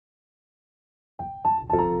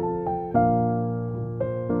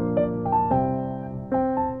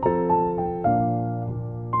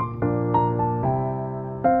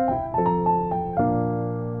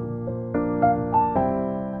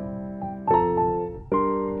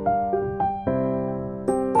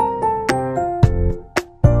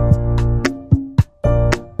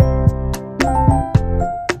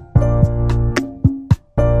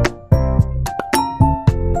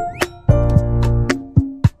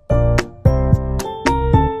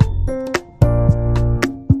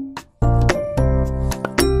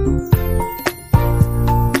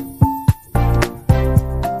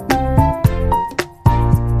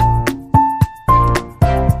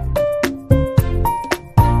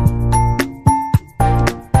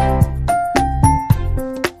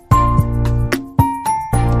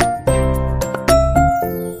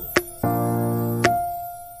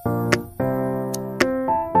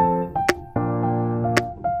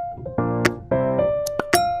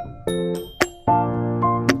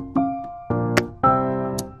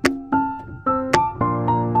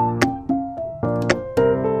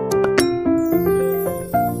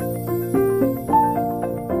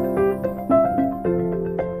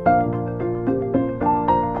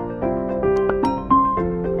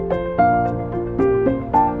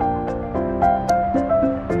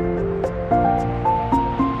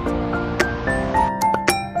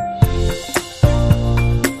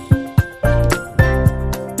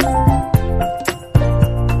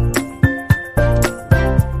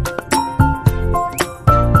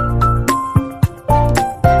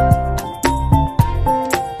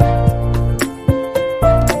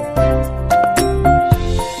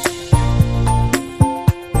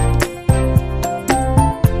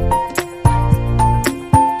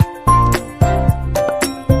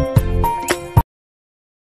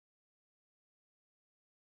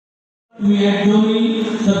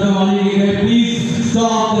Please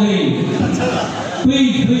stop the rain.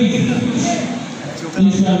 Please.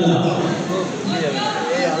 Inshallah.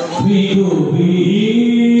 We go be.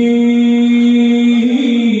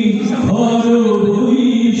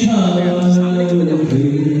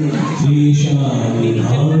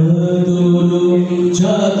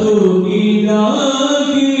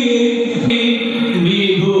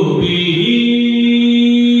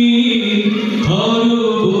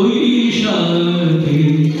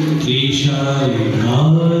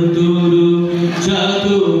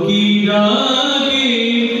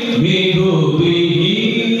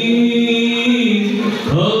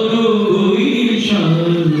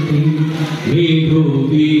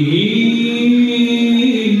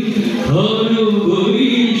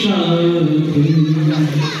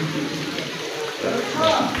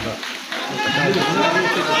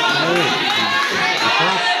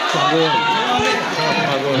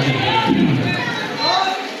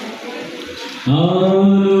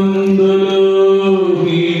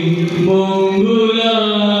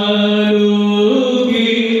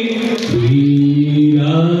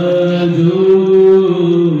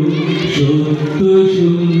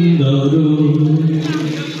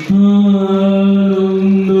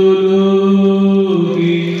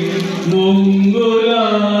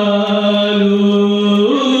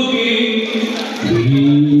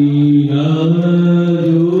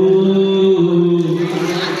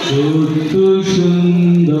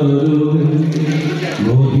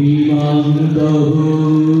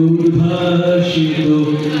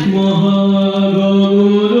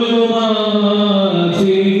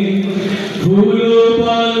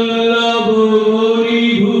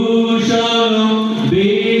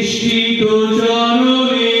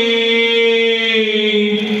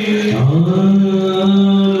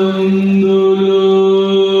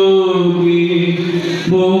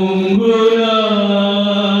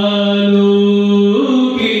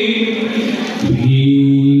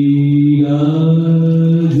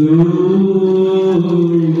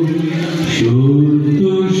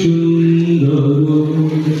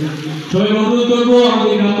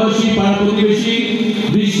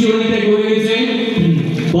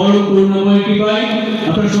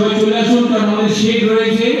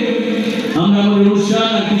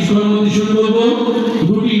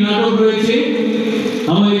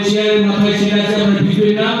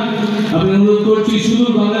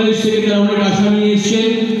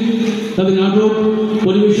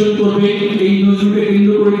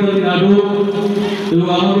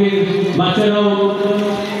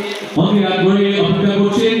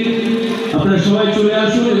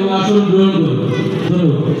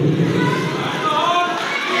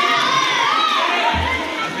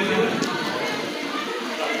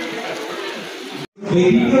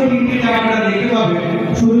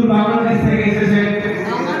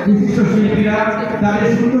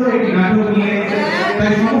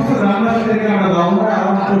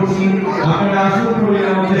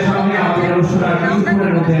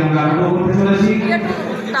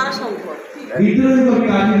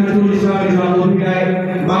 Kazi Nazrul Islam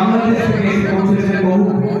Bangladesh থেকে এসে পৌঁছেছেন বহু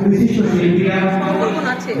বিশিষ্ট শিল্পীরা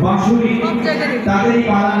বাঁশুরি তাদের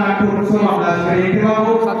পালা নাট্য উৎসব আমরা আজকে দেখতে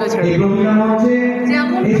পাবো এই প্রোগ্রাম হচ্ছে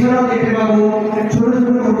এছাড়াও দেখতে পাবো ছোট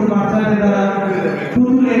ছোট ছোট বাচ্চাদের দ্বারা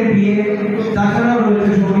পুতুলের বিয়ে তাছাড়াও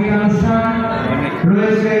রয়েছে সঙ্গীত অনুষ্ঠান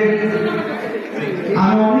রয়েছে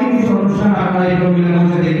আরো অনেক কিছু অনুষ্ঠান আপনারা এই প্রোগ্রামের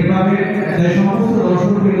মধ্যে দেখতে পাবেন তাই সমস্ত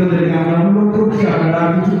দর্শক বৃন্দদেরকে আমরা অনুরোধ করছি আপনারা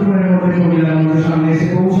কিছুক্ষণের মধ্যে প্রোগ্রামের মধ্যে সামনে এসে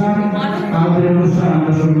পৌঁছান আমাদের অনুষ্ঠান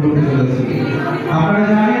আমরা শুরু করতে চলেছি আপনারা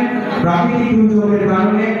জানেন প্রাকৃতিক দুর্যোগের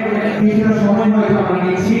কারণে কিছুটা সময় হয়তো আমরা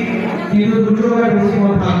নিচ্ছি কিন্তু দুর্যোগের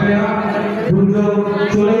বেশিক্ষণ থাকবে না দুর্যোগ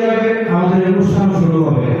চলে যাবে আমাদের অনুষ্ঠান শুরু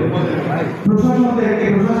হবে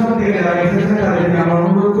প্রশাসন থেকে যারা এসেছে তাদেরকে আমরা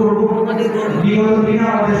অনুরোধ করবো বিগত দিনে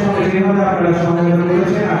আমাদের সঙ্গে যেভাবে আপনারা সহযোগিতা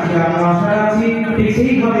করেছেন আজকে আমরা আশা রাখছি ঠিক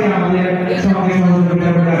সেইভাবে আমাদের সঙ্গে সহযোগিতা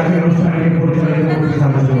করে আজকে অনুষ্ঠানটি পরিচালিত করতে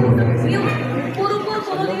সাহায্য করবে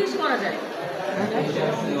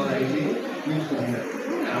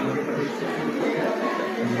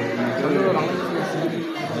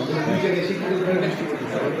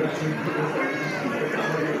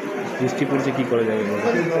বৃষ্টি পড়ছে কি করা যাবে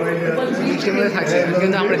বৃষ্টি পড়ে থাকছে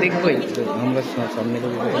কিন্তু আমরা দেখবই আমরা সামনে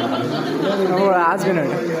আসবে না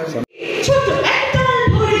ছোট একটা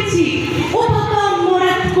ধরেছি ওভাকা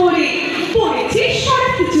মোরাত করে পড়েছে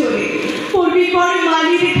শরৎ চলে পড়বি পর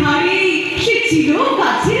মালির ধারে সে ছিল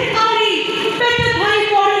গাছের আড়ে পেটা ভাই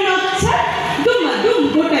পড়ে নচ্ছা দুমাদুম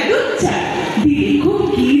গোটা দুচ্ছা দিলে খুব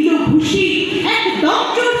কিলো খুশি একদম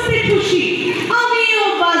চলছে খুশি আমিও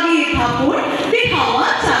বাগিয়ে থাপড় দেখাওয়া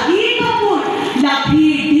চাগিয়ে কাপড়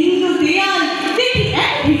লাফিয়ে দিন দেয়াল দেখি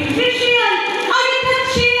এক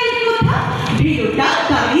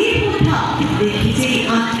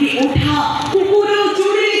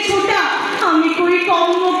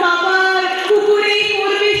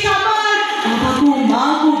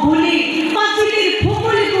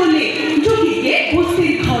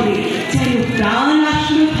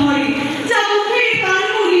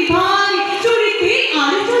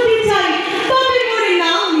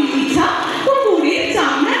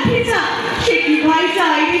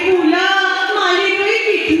চাই রে ভুলা মালির ওই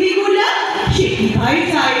পিঠনি গুলা সে কোথায়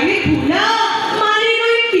চাই রে ভুলা মালির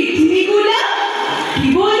ওই পিঠনি গুলা কি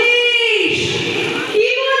বলিস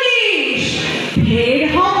ফের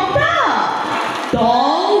হপ্তা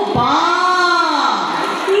তওবা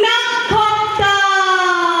না হপ্তা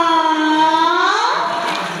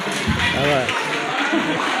আবার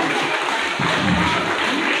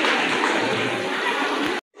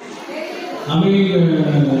আমি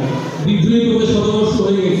বিদ্রোহী করতে শতবর্ষ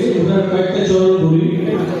হয়ে গেছে ওটার কয়েকটা চরণ বলি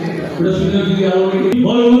ওটা শুনে যদি আরো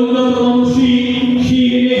বড় উন্নত মনুষী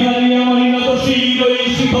শিরে হারি আমার নত শির ওই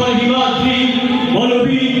শিখর হিমাদ্রি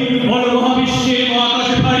বলবীর বল মহাবিশ্বে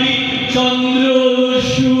মহাকাশে ভারী চন্দ্র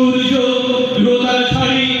সূর্য গ্রহতারা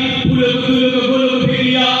ছাড়ি পুলক তুলক গোলক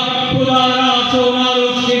ফেরিয়া খোদারা সোনার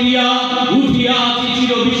সেরিয়া উঠিয়াছি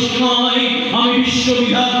চির বিস্ময় আমি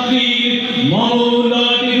বিশ্ববিধাত্রীর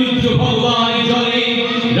মমলাটে রুদ্র ভগবান জলে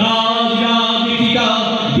রাজ রাজনীতিকা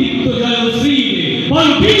দীপ্ত জয় শ্রী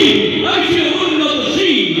বলবীর আমি চির উন্নত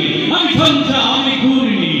শ্রী আমি ঝঞ্ঝা আমি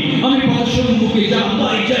ঘূর্ণি আমি পথ সম্মুখে যা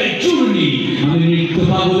পাই যাই চূর্ণি আমি নৃত্য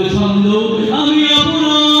পাগল ছন্দ আমি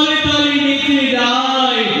আপনার তালে নেচে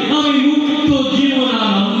যাই আমি মুক্ত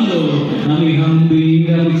জীবনানন্দ আমি হাম্বির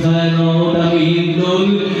আমি ছায়ানট আমি হিন্দোল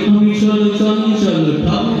আমি চল চঞ্চল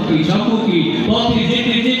ঠাকুকি ঝাপুকি পথে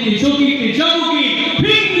যেতে যেতে চকিতে চমকি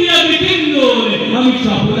ফিন্দি আমি হিন্দোল আমি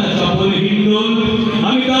চপলা চপল হিন্দোল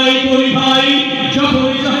আমি তাই করি ভাই যখন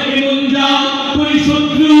চাহে মন যা করি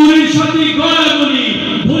শত্রুর সাথে গড়াগড়ি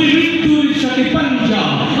ধরি মৃত্যুর সাথে পাঞ্জা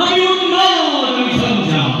আমি উন্মাদ আমি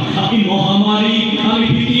সঞ্জা আমি মহামারী আমি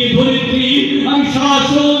ভিতিয়ে ধরিত্রী আমি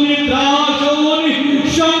শাসন ত্রাসন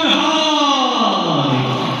সংহার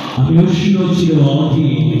আমি উষ্ণ ছিল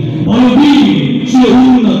অধীন বলবীর ছিল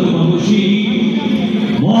উন্নত মানসী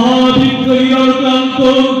মহাবিদ্রোহীর ক্লান্ত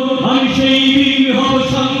আমি সেই বীর হব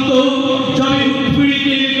শান্ত যাবে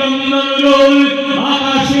উৎপীড়িতের ক্রন্দন রোল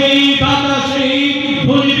আকাশে বাতাসে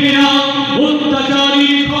ধরিবে না অত্যাচারী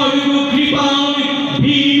খড়গ কৃপান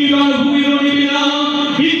ভীমগণ ভূমি রণিবে না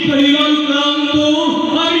বিদ্রোহীর ক্লান্ত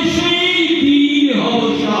আমি সেই বীর হব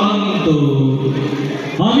শান্ত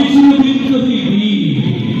আমি ছিল বিদ্রোহী বীর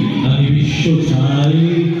আমি বিশ্ব চাই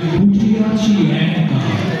উঠে আছি একা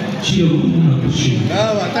চির উন্নত শিব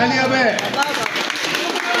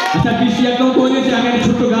আচ্ছা বৃষ্টি একদম করে দিয়েছে আমি একটা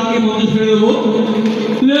ছোট্ট গানকে মঞ্চে ছেড়ে দেবো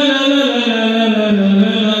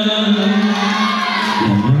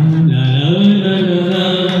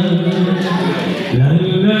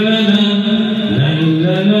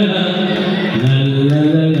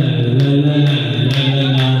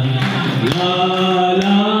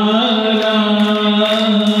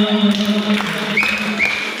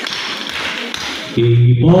এই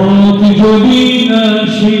পথ যদি না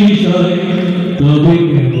শেষ হয় তবে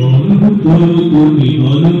কেমন হতো তুমি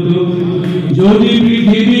বলো তো যদি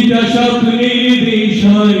পৃথিবীটা স্বপ্নের দেশ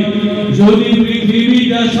হয় যদি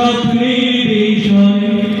পৃথিবীটা স্বপ্নের দেশ হয়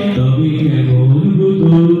তবে কেমন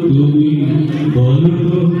হতো তুমি বলো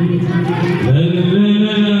তো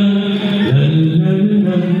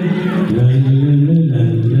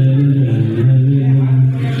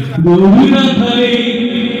গভীরা ধারে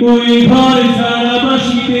ওই ঘর সারা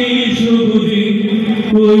বাসিতে সবুজে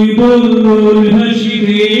ওই বল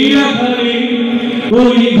হাসিতে রাখারে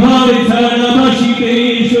ওই ঘর সারা বাসিতে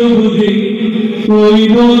সবুজে ওই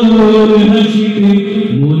বল হাসিতে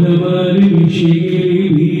মনবার মিশে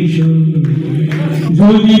ভীষণ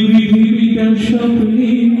যদি পৃথিবীটা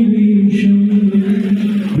স্বপ্নের ভীষণ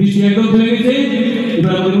বৃষ্টি একদম হয়ে গেছে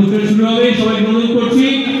এবার আমাদের অনুষ্ঠান শুরু হবে সবাইকে অনুরোধ করছি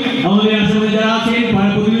আমাদের আসামে যারা আছেন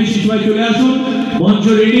পাড়া প্রতিবেশী সবাই চলে আসুন মঞ্চ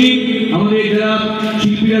রেডি আমাদের যারা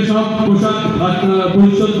শিল্পীরা সব পোশাক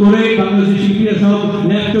পরিচ্ছদ করে বাংলাদেশের শিল্পীরা সব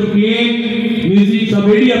ল্যাপটপ নিয়ে মিউজিক সব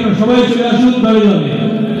রেডি আপনারা সবাই চলে আসুন দলে দলে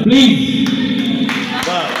প্লিজ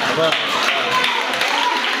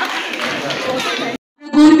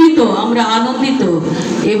গর্বিত আমরা আনন্দিত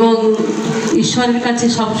এবং ঈশ্বরের কাছে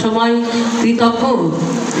সব সময় কৃতজ্ঞ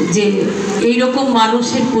যে এই রকম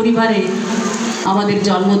মানুষের পরিবারে আমাদের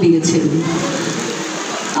জন্ম দিয়েছেন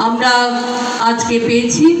আমরা আজকে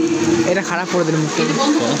পেয়েছি এটা খারাপ করে দিলাম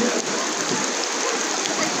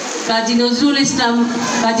কাজী নজরুল ইসলাম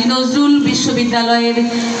কাজী নজরুল বিশ্ববিদ্যালয়ের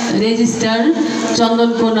রেজিস্ট্রার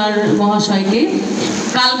চন্দন কোনার মহাশয়কে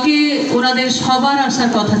কালকে ওনাদের সবার আসার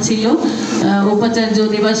কথা ছিল উপাচার্য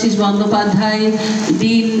দেবাশিস বন্দ্যোপাধ্যায়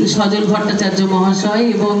ডিন সজল ভট্টাচার্য মহাশয়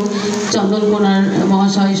এবং চন্দন কোনার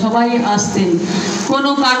মহাশয় সবাই আসতেন কোনো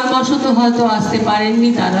কারণবশত হয়তো আসতে পারেননি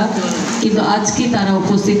তারা কিন্তু আজকে তারা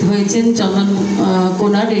উপস্থিত হয়েছেন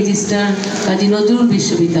চন্দনকোনার রেজিস্ট্রার কাজী নজরুল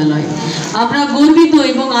বিশ্ববিদ্যালয়। আমরা গর্বিত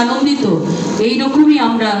এবং আনন্দিত। এইরকমই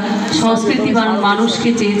আমরা সংস্কৃতিবান মানুষকে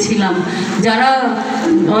চেয়েছিলাম, যারা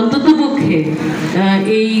অন্ততপক্ষে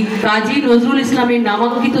এই কাজী নজরুল ইসলামের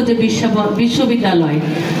নামাঙ্কিত যে বিশ্ববিদ্যালয়,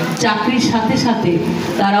 চাকরির সাথে সাথে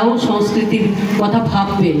তারাও সংস্কৃতির কথা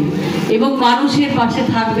ভাববেন এবং মানুষের পাশে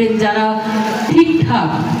থাকবেন, যারা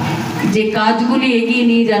ঠিকঠাক যে কাজগুলি এগিয়ে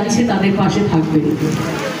নিয়ে যাচ্ছে তাদের পাশে থাকবেন।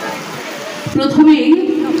 প্রথমেই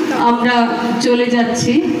আমরা চলে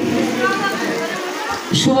যাচ্ছি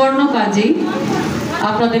সুবর্ণ কাজী,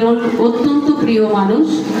 আপনাদের অত্যন্ত প্রিয় মানুষ।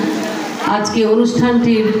 আজকে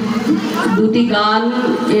অনুষ্ঠানটির দুটি গান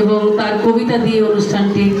এবং তার কবিতা দিয়ে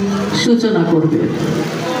অনুষ্ঠানটির সূচনা করবে।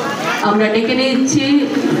 আমরা ডেকে নিচ্ছি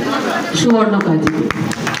সুবর্ণ কাজীকে।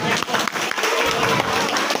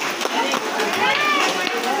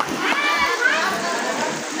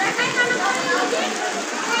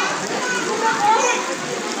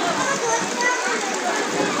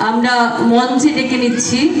 আমরা মঞ্চে ডেকে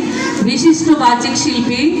নিচ্ছি বিশিষ্ট বাচিক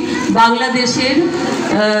শিল্পী, বাংলাদেশের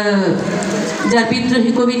যার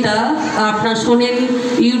বিদ্রোহী কবিতা আপনার শোনেন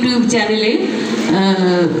ইউটিউব চ্যানেলে,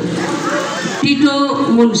 টিটো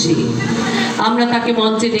মুন্সি। আমরা তাকে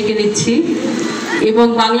মঞ্চে ডেকে নিচ্ছি এবং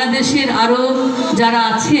বাংলাদেশের আরও যারা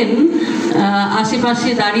আছেন আশেপাশে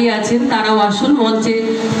দাঁড়িয়ে আছেন তারাও আসুন, মঞ্চে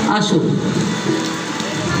আসুন।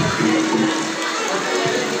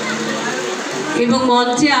 এবং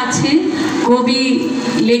মঞ্চে আছে কবি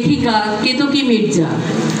লেখিকা কেতকী মির্জা,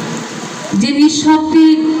 যে নিঃশব্দে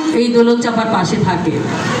এই দোলনচাঁপার পাশে থাকে।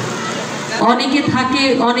 অনেকে থাকে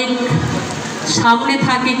অনেক সামনে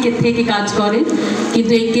থেকে কাজ করে,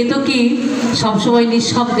 কিন্তু এই কেতকী সবসময়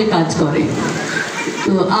নিঃশব্দে কাজ করে।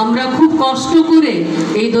 তো আমরা খুব কষ্ট করে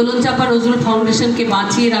এই দোলনচাঁপা নজরুল ফাউন্ডেশনকে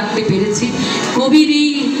বাঁচিয়ে রাখতে পেরেছি। কবির এই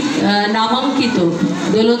নামাঙ্কিত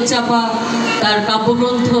দোলনচাঁপা তার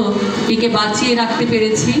কাব্যগ্রন্থটিকে বাঁচিয়ে রাখতে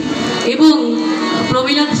পেরেছি এবং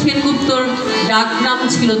প্রমীলা সেনগুপ্তর ডাকনাম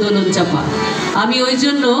ছিল দোলনচাঁপা। আমি ওই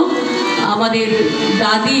জন্য আমাদের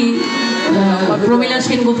দাদি প্রমীলা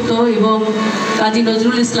সেনগুপ্ত এবং কাজী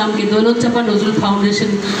নজরুল ইসলামকে দোলনচাঁপা নজরুল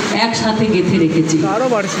ফাউন্ডেশন একসাথে গেঁথে রেখেছি।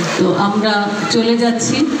 তো আমরা চলে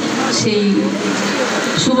যাচ্ছি সেই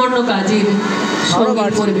সুবর্ণ কাজীর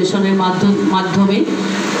সঙ্গীত পরিবেশনের মাধ্যমে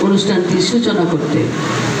অনুষ্ঠানটির সূচনা করতে।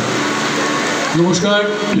 নমস্কার,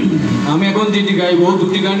 আমি এখন যেটি গাইব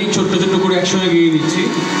দুটি গানই ছোট্ট ছোট্ট করে একসঙ্গে গিয়ে দিচ্ছি।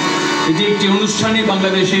 এটি একটি অনুষ্ঠানে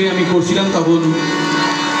বাংলাদেশে আমি করছিলাম, তখন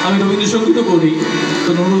আমি রবীন্দ্রসঙ্গীতও করি। তো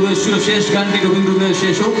নজরুলের ছিল শেষ গানটি, রবীন্দ্রনাথের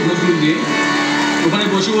শেষ হোক নজরুল দিয়ে। ওখানে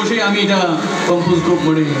বসে বসে আমি এটা কম্পোজ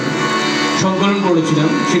মানে সংকলন করেছিলাম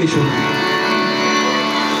সেই সঙ্গীত,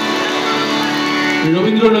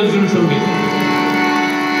 রবীন্দ্র নজরুল সঙ্গীত।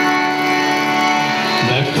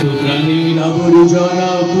 ব্যর্থ প্রাণীর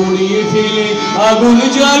আবর্জনা পুড়িয়ে ফেলে আগুন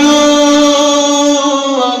জ্বালো,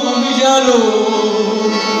 আগুন জ্বালো,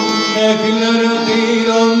 একলা রাতের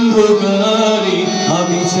অন্ধকারে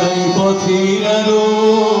আমি চাই পথের আলো।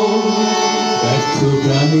 ব্যর্থ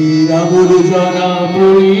প্রাণীর আবর্জনা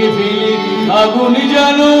পুড়িয়ে ফেলে আগুন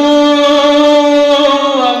জ্বালো,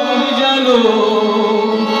 আগুন জ্বালো,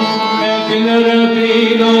 একলা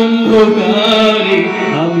রাতের অন্ধকারে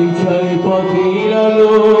আমি চাই পথের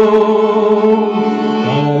আলো।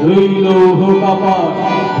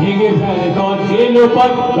 ভেঙে ফেলে গর্জে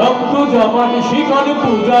লোপার রক্ত জমান শিকল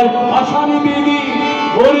পূজার আশান বেদি।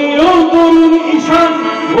 ওরে ও তরুণ ঈশান,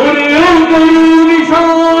 ওরে ও তরুণ ঈশান,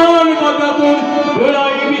 বকাতুর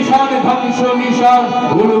গোড়ায় বিশাল ধ্বংস নিশান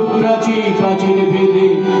উড়ু প্রাচীর প্রাচীর ভেদে।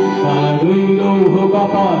 তারা রইল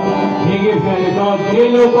বাপার ভেঙে ফেলে গর্জে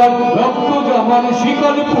লোপার রক্ত জমান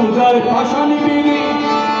শিকল পূজার আশান বেদি।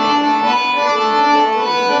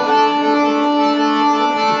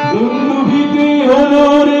 দুন্দুভিতে হলো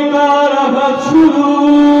রে কারাঘাত শুরু,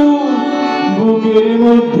 বুকের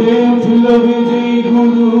মধ্যে উঠল বেজে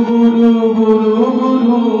গুরু গুরু গুরু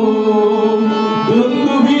গুরু।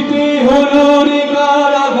 দুন্দুভিতে হলো রে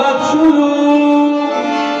কারাঘাত শুরু,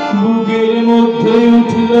 বুকের মধ্যে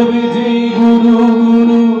উঠল বেজে গুরু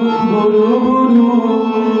গুরু গুরু গুরু।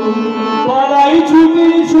 পাড়াই ছুটে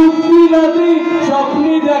শক্তি রাতে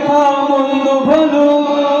স্বপ্নে দেখা মন্দ ভালো,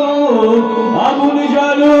 আগুন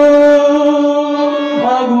জ্বালো,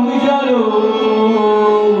 আগুন জ্বালো।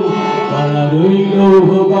 তারা রইল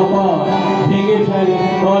বাবা ভেঙে ফেলে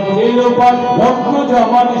গর্জে লোপার রক্ত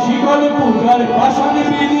জমান শিকল পূজার পাষাণ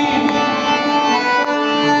বেদি।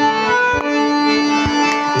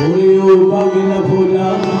 ওরে ও পাগলা ভোলা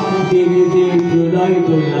তেরে দে প্রলয়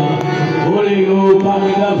দোলা, ওরে ও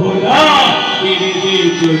পাগলা ভোলা তেরে দে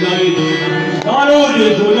প্রলয় দোলা। দরদ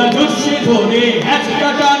দোলা জোশে ধরে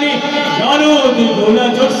হ্যাঁচকা টানে লোলা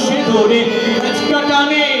জোশে ধরে আজকা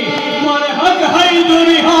টানে মারে হক হাই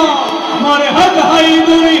দরি হা মারে হক হাই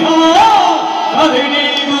দরি হা কাঁধে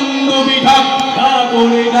বন্ধু বিধান তা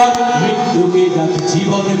করে ডাক মৃত্যুকে ডাক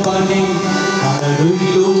জীবনে পানে আর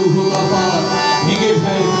রইল বাবা ভেঙে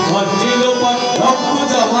ফেল অর্জিল পান রক্ত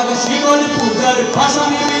জমার শিকল পূজার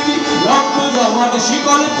ভাষানি বিধি রক্ত জমার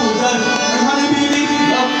শিকল পূজার ভাষানি বিধি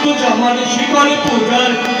রক্ত জমার শিকল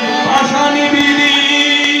পূজার ভাষানি বিধি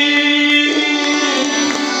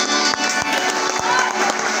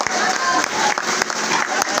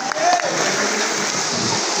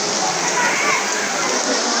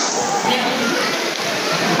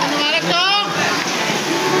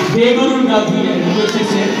বেগুন গাধি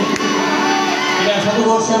এসেছে এটা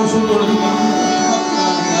শতবর্ষে আমি শুরু করেছি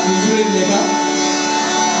নিজের লেখা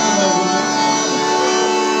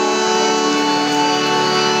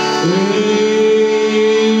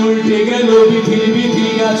উল্টে গেল বিধির বিধি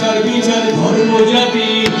আচার বিচার ধর্ম জাতি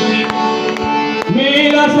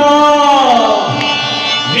মেয়েরা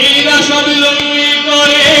সব লুঙ্গি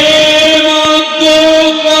করে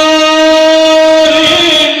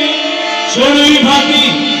শরীর ভাতি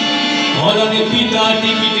অলানে পিতা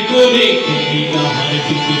টিকিট করে কবিতা হয়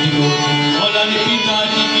টিকিট করে অলানে পিতা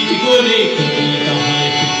টিকিট করে কবিতা হয়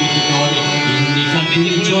টিকিট করে হিন্দি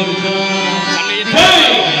কামিনী চরকার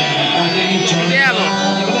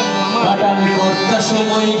কাটানি কর্তা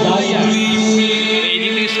সময় গাই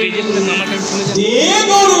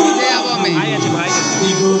গরুর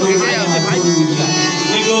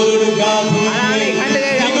গা গরুর গা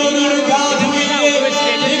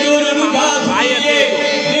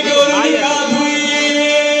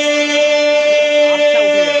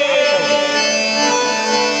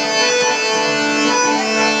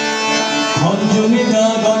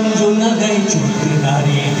গঞ্জনা গাই চলতে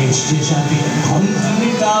দাঁড়িয়ে দেশে সাথে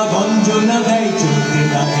খঞ্জনিতা গঞ্জনা গাই চলতে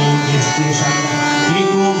দাঁড়িয়ে দেশে সাথে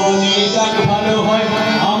কেউ বলে ডাক ভালো হয়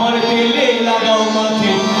আমার তেলে লাগাও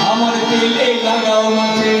মাঠে আমার তেলে লাগাও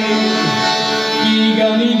মাঠে কি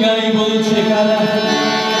গানি গাই বলছে কারা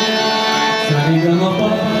সারি গামা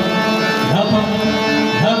ধাপা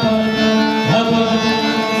ধাপা ধাপা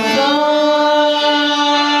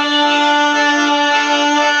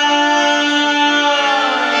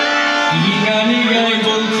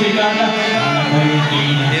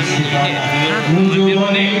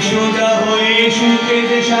সোজা হয়ে সুখে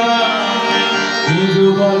দেশা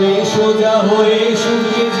বলে সোজা হয়ে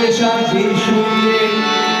সুখে দেশা শুনলে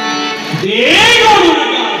গরুর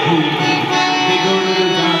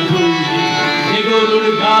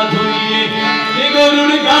গা ধুইলে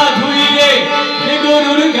গরুর গা ধুইলে গরুর গা ধুইলে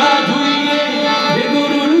গরুর গা ধুইলে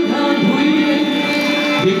গরুর গা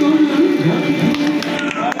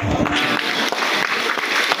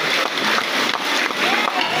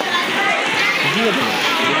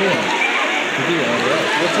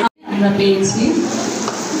আমরা পেয়েছি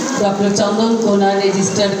ডক্টর চন্দন কোনা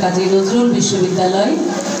রেজিস্টার্ড কাজী নজরুল বিশ্ববিদ্যালয়।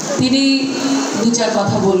 তিনি দু চার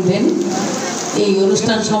কথা বলবেন এই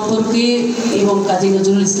অনুষ্ঠান সম্পর্কে এবং কাজী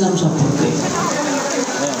নজরুল ইসলাম সম্পর্কে।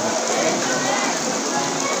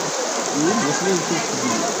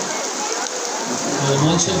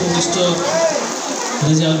 মঞ্চে উপবিষ্ট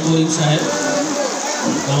রেজাউল করিম সাহেব,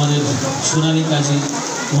 আমাদের সোনালী কাজী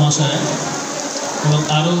মহাশয় এবং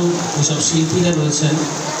আরও যেসব শিল্পীরা রয়েছেন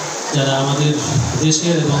যারা আমাদের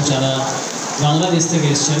দেশের এবং যারা বাংলাদেশ থেকে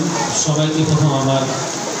এসছেন, সবাইকে প্রথম আমার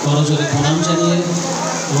করজোরে প্রণাম জানিয়ে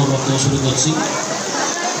আমার বক্তব্য শুরু করছি।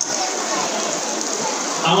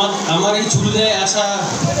 আমার এই চুলদায় আসা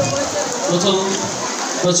প্রথম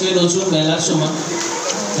হচ্ছে নজরুল মেলার সময়।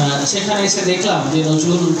 সেখানে এসে দেখলাম যে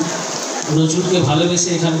নজরুলকে ভালোবেসে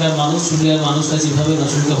এখানকার মানুষ, চুলিয়ার মানুষরা যেভাবে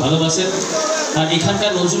নজরুলকে ভালোবাসেন, আর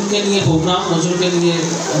এখানকার নজরুলকে নিয়ে প্রোগ্রাম, নজরুলকে নিয়ে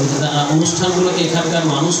অনুষ্ঠানগুলোকে এখানকার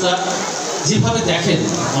মানুষরা যেভাবে দেখেন,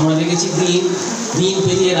 আমরা দেখেছি দিন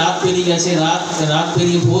পেরিয়ে রাত পেরিয়ে গেছে, রাত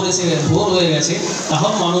পেরিয়ে ভোর হয়ে গেছে, তাও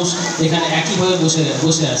মানুষ এখানে একইভাবে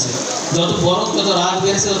বসে আছে। যত রাত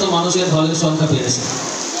বেড়েছে তত মানুষের হলের সংখ্যা বেড়েছে।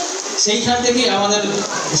 সেইখান থেকে আমাদের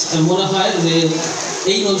মনে হয় যে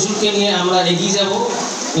এই নজরুলকে নিয়ে আমরা এগিয়ে যাব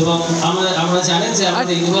এবং আমরা জানেন যে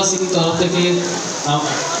আমাদের ইউনিভার্সিটির তরফ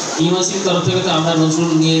থেকে তো আমরা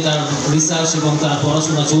নজরুল নিয়ে তার রিসার্চ এবং তার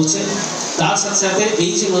পড়াশোনা চলছে। তার সাথে সাথে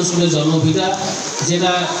এই যে নজরুলের জন্মভিটা,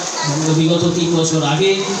 যেটা বিগত 3 বছর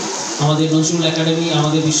আগে আমাদের নজরুল একাডেমি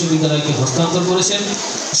আমাদের বিশ্ববিদ্যালয়কে হস্তান্তর করেছেন,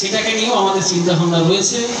 সেটাকে নিয়েও আমাদের চিন্তাভাবনা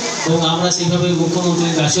রয়েছে এবং আমরা সেইভাবে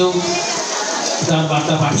মুখ্যমন্ত্রীর কাছেও তার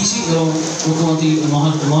বার্তা পাঠিয়েছি এবং মুখ্যমন্ত্রী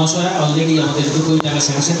মহাশয়া অলরেডি আমাদের 2 কোটি টাকা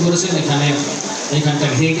স্যাংশন করেছেন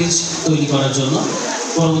এখানকার হেরিটেজ তৈরি করার জন্য।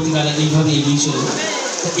 পরবর্তীকালে এইভাবে এগিয়ে চলবে।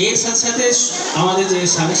 এর সাথে সাথে আমাদের যে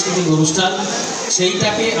সাংস্কৃতিক অনুষ্ঠান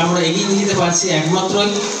সেইটাকে আমরা এগিয়ে নিয়ে যেতে পারছি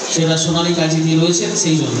একমাত্রই সেটা সোনালী কাজীদি রয়েছেন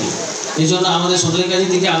সেই জন্য। এই জন্য আমাদের সোনালী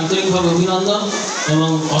কাজীদিকে আন্তরিকভাবে অভিনন্দন এবং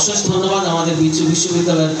অশেষ ধন্যবাদ আমাদের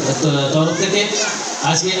বিশ্ববিদ্যালয়ের তরফ থেকে।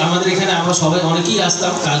 আজকে আমাদের এখানে আমরা সবাই অনেকেই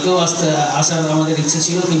আসতাম, কালকেও আসার আমাদের ইচ্ছে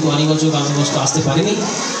ছিল, কিন্তু অনিবার্য কারণবশত আসতে পারিনি।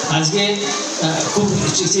 আজকে খুব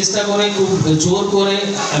চেষ্টা করে, খুব জোর করে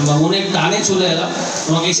মনের টানে চলে এলাম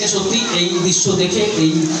এবং এসে সত্যি এই দৃশ্য দেখে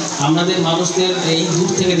এই আমাদের মানুষদের এই দূর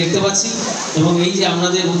থেকে দেখতে পাচ্ছি এবং এই যে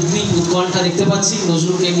আমাদের উদ্গ্রীব উৎকণ্ঠা দেখতে পাচ্ছি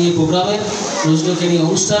নজরুলকে নিয়ে প্রোগ্রামে, নজরুলকে নিয়ে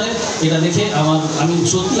অনুষ্ঠানে, এটা দেখে আমি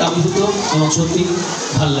সত্যি আবির্ভূত এবং সত্যি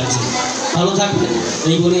ভালো লাগছে। ভালো থাকবে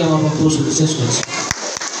এই বলেই আমার বক্তব্য শেষ করছি।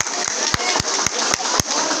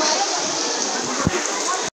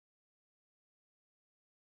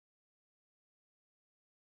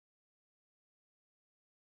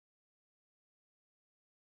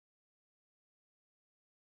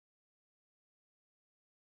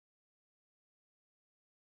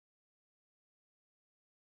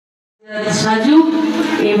 সাজু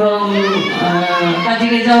এবং কাজী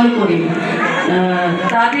রেজাউল করিম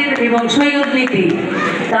তাদের এবং সৈয়দ নীতি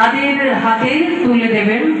তাদের হাতে তুলে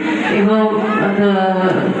দেবেন এবং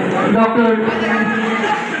ডক্টর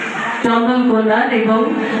চন্দন কন্যার এবং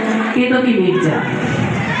কেতকী মির্জা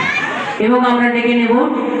এবং আমরা ডেকে নেব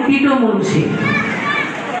টিটো মুন্সি,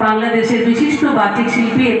 বাংলাদেশের বিশিষ্ট বাচিক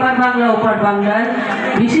শিল্পী, এপার বাংলা ওপার বাংলার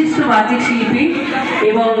বিশিষ্ট বাচিক শিল্পী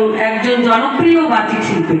এবং একজন জনপ্রিয় বাচিক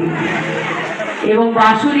শিল্পী এবং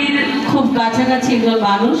বাঁশুরির খুব কাছাকাছি একজন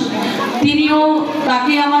মানুষ। তিনিও,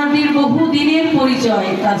 তাকে আমাদের বহু দিনের পরিচয়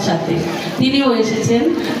তার সাথে, তিনিও এসেছেন।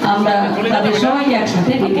 আমরা তাদের সবাইকে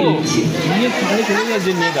একসাথে ডেকে নিচ্ছি।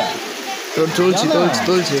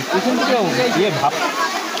 চলছে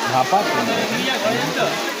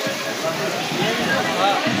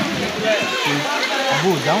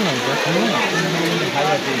যাও না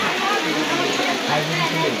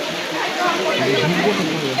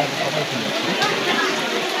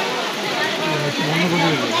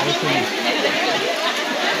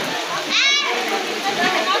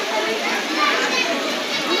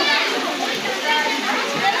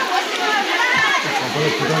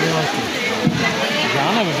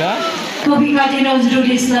কবি কাজী নজরুল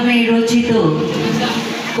ইসলামের রচিত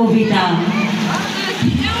কবিতা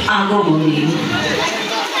আগমনী।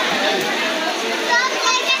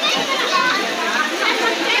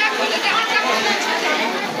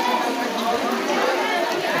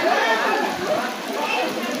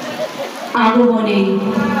 আগমনী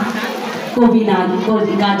কবি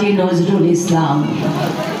কাজী নজরুল ইসলাম।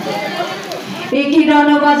 একই রণ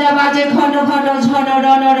বাজা বাজে ঘন ঘন ঝন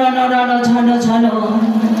রণ রণ রণ ঝন ঝন,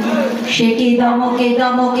 সে কি দমকে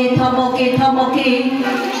দমকে থমকে থমকে,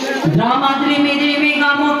 দ্রামাদ্রিমে দ্রিমে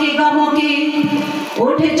গামকে গামকে,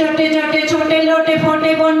 ওঠে চটে চটে ছোটে লোটে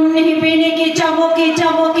ফোটে বন্যি বিনিকি চমকে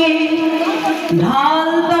চমকে, ঢাল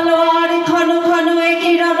তলোয়ার ঘন ঘন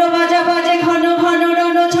একই রণ বাজা বাজে ঘন ঘন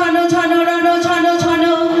রণ ঝন ঝন রণ ঝন ঝন,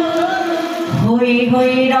 হই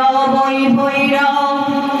হই রাম হই হই রাম,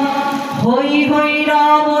 হই হই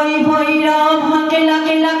রাম হই হই রাম, হাকে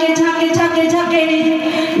লাগে লাগে ঝাঁকে ঝাঁকে ঝাঁকে,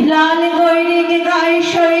 লাল গৈরিকে গায়ে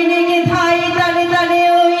সৈনিকে ধাই তালে তালে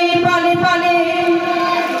ওই পালে পালে,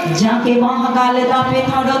 যাকে মহাকাল তাপে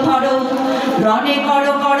থরো থরো, রণে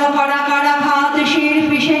করো করো করা করা ঘাত, শির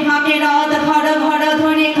পিষে হাঁকে রাত ঘর ঘর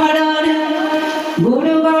ধ্বনি ঘর,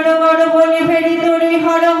 গুরু গড় গড় বলে ফেরি তোরে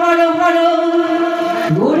হর হর হর,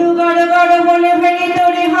 গুরু গড় গড় বলে ফেরি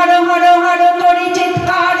তোরে হর হর হর, করি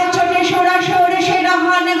চিৎকার ছোটে সরাসর সেরা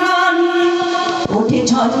হান হান, ওঠে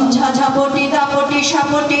ঝন ঝাঝাপটি দাপটি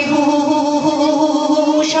সাপটি হু হু হু হু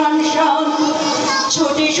শান শান,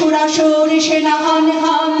 ছোটে সরাসর সেনা হান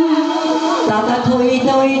হান, তাতা থই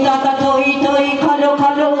থই তাতা থই থই খলো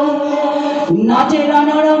খলো, নাচে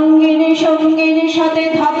রণরঙ্গিনী সঙ্গিনী সাথে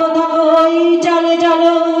ধাপো ধাপো ওই চলে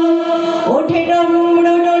চলো, ওঠে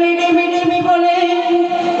ডমরু ডলে ডিমি ডিমি বলে,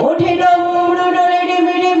 ওঠে ডমরু ডলে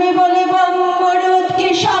ডিমি ডিমি বলে, বম্বরুদ কি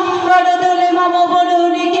সম্বর দোলে মম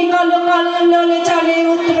বরুণী কি কল কল্লোলে চলে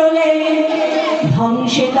উত্তরলে,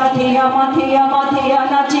 ধ্বংসে তাথিয়া মাথিয়া মাথিয়া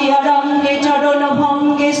নাচিয়া রঙ্গে চরণ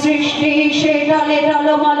ভঙ্গে সৃষ্টি সে ডালে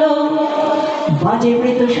ডালমালো, বাজে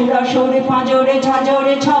মৃত সুরাসুরে পাঁজরে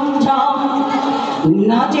ঝাঁঝরে ঝমঝম,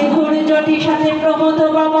 নাচে ঘুর জটি সাথে প্রমোদ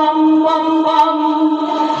বাবাম বাম বাম,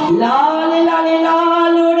 লাল লালে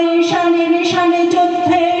লাল ওরে ঈশানে নিশানে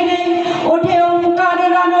যুদ্ধের, ওঠে ওঙ্কার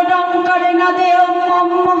রণ ডঙ্কার নাদে ওম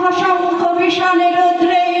মহাশঙ্খ বিষানে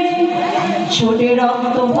রুদ্রের, ছোটে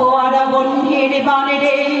রক্ত ফোয়ারা বন্যের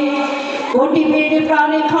বানেরে, কোটি বেড়ে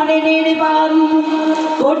প্রাণে ক্ষণে নির্বাণ,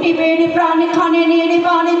 কোটি বেড়ে প্রাণে ক্ষণে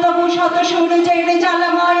নির্বাণ, তবু শত সূর্যের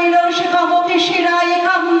জ্বালাময় রোষ কবকে শিরায়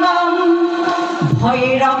কাঙ্গাম।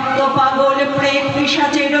 ভয়ে রক্ত পাগল প্রেম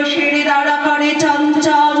পিশাচের শির দ্বারা করে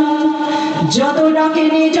চঞ্চল, যত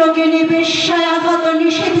ডাকিনি যোগিনী বিস্ময়াঘাত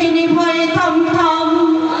নিষেধিনী ভয়ে থম থম।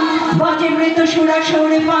 বাজে মৃত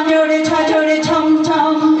সুরাসুর পাঁজরে ছাজরে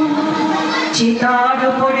ছমছম, চিতার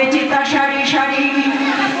উপরে চিতা সারি সারি,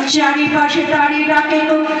 চারিপাশে তারি ডাকে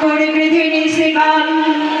কুক করে গৃহিণী শ্রীকাল।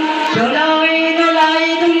 দোলায় দোলায়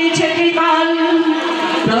দুলিছে ত্রিকাল,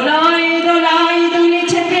 দোলায় দোলায়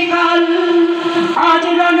দুলিছে ত্রিকাল। আজ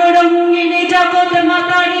রণরঙ্গিনী জগৎ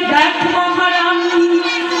মাতার দেখ মহারান,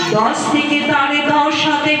 10 থেকে তারে 10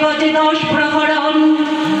 হাতে গজে 10 প্রহরণ।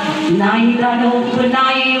 নাই দানব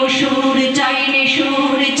নাই অসুর, চাই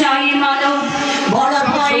নিসুর চাই মানব, বড়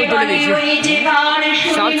ভয় বলে ওই যে গান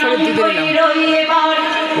শুনি রই এবার।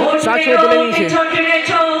 ছোটরে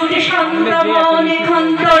ছোট সংক্রমণ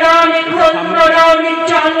খন্তরণ খন্তরণ,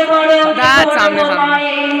 চল বড়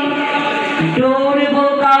মায়ে ডোরব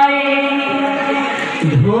গায়ে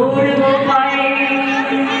ধরব পায়ে।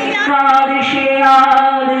 কার সে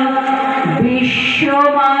আর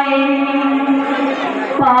বিশ্বমায়ে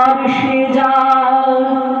পার্শ্বে যাও,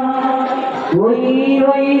 ওই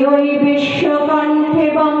ওই ওই বিশ্বকণ্ঠে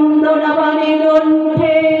বন্দনা বাণী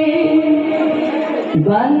গ্রন্থে।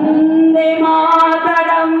 বন্দে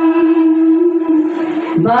মাতরম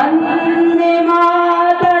বন্দে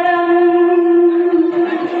মাতরম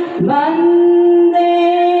বন্দে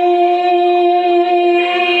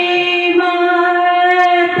মাতরম।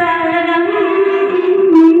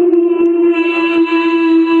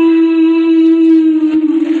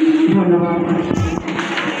 ধন্যবাদ।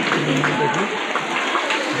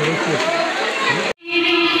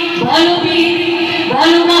 বলবীর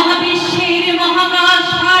বল মহাবিশ্বের মহাকাশ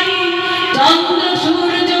ছাড়ি, চন্দ্র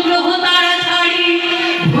সূর্য গ্রহ তারা ছাড়ি,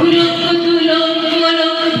 ভুলক তুলক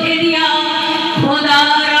গোলক ভেদিয়া,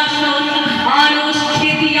 খোদার আসন আরশ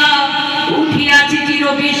ছেদিয়া। উঠিয়াছি চির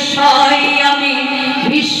বিস্ময় আমি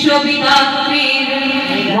বিশ্ববিধাত্রীর,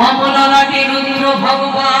 মমললাটে রুদ্র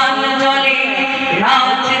ভগবান জলে,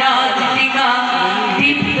 রাজ রাজ টিকা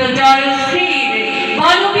দীপ্ত জয়শ্রীর।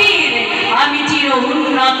 বলবীর আমি চির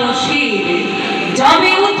উন্নত শির,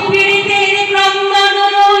 যবে উৎপীড়িতের ক্রন্দন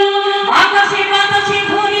রোল, আকাশে বাতাসে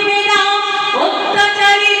ধরিবে না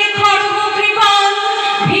অত্যাচারীর খড়গ কৃপাল।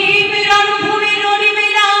 ভীম রণভূমি নড়িবে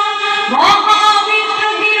না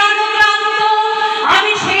মহাবিদ্রোহী রণক্রান্ত,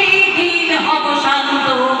 আমি সেই দিন হব শান্ত,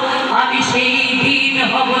 আমি সেই দিন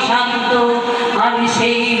হব শান্ত, আমি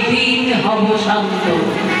সেই দিন হব শান্ত।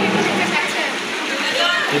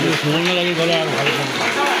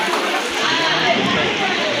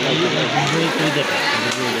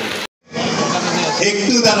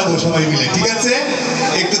 একটু দাঁড়াবো সবাই মিলে, ঠিক আছে?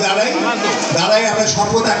 একটু দাঁড়াই দাঁড়াই, আমরা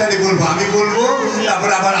শপথ আকারে বলবো, আমি বলবো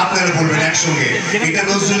তারপরে আবার আপনারা বলবেন একসঙ্গে। এটা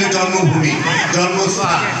নজরুলের জন্মভূমি,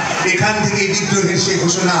 জন্মস্থান, এখান থেকে বিদ্রোহের সেই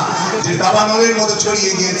ঘোষণা যে দাবানলের মতো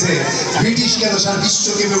ছড়িয়ে গিয়েছে, ব্রিটিশ কেন সারা বিশ্ব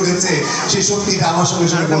কেঁপে উঠেছে, সেই শক্তিটা আমার সঙ্গে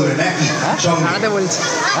সঙ্গে বলবেন একই সঙ্গে।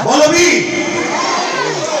 বলবি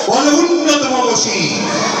বল উন্নত মমসী,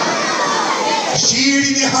 শির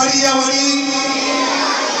হারিয়া মারি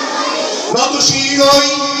নত শিরই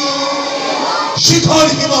শিখর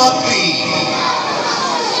হিমাদ্রি।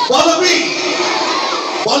 বলবি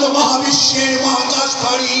বল মহাবিশ্বের মহাকাশ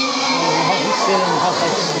ছাড়ি,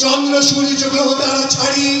 চন্দ্র সূর্য গ্রহ তারা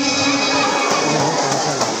ছাড়ি,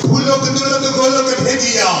 ভুলক দুলক গোলক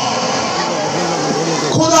ভেদিয়া,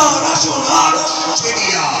 খোদার আসন আরশ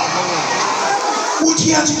ছেদিয়া।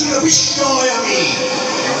 উঠিয়াছি চির বিস্ময় আমি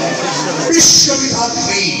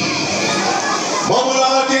বিশ্ববিধাত্রী,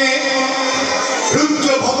 মমলাটে রুদ্র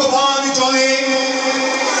ভগবান চলে,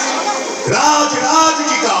 রাজ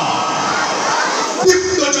রাজটিকা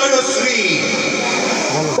দীপ্ত জয়শ্রী।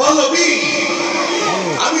 বলবি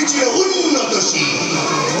আমি চির উন্নতশী।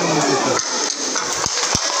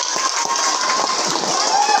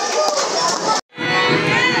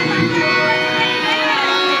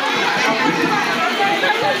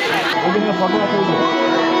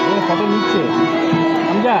 ফটো নিচ্ছে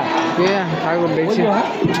আমরা ঠাকুর দেখছি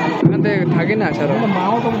এখান থেকে থাকে না স্যার,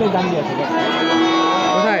 মাও তো বোধহয় দাঁড়িয়ে আছে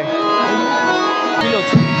কোথায়।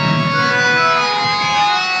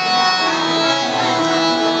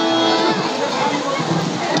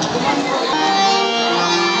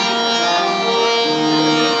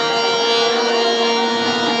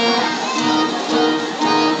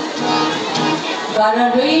 কারা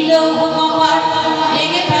রইল কপাট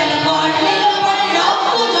ভেঙে ফেল করলে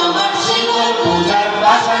রক্ত জমাট শিকড় পূজার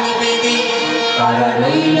বাসানি বেদি। কারা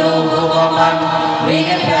রইল কপাট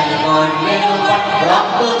ভেঙে ফেল করবে লোপাট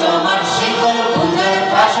রক্ত জমার শিকল পূজার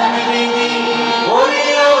পাশানে বেঁধে ওরে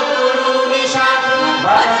ও তরুণী সাত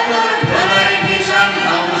বাধা তোর প্রলয় ভীষণ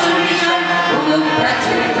ধ্বংস নিশান উলুক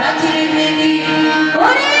প্রাচীর প্রাচীর বেঁধে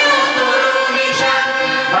ওরে ও তরুণী সাত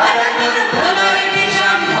বাধা তোর প্রলয়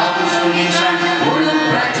ভীষণ ধ্বংস নিশান উলুক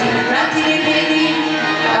প্রাচীর প্রাচীর বেঁধে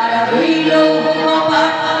তারা রইল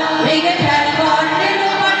কপাট ভেঙে ফেল করবে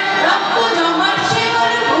লোপাট রক্ত জমার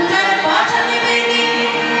শিকল পূজার পাশানে বেঁধে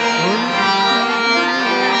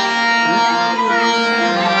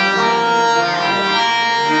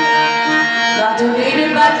গাজনের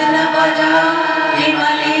বাজনা বাজা কে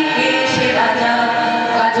মালিক কে সে রাজা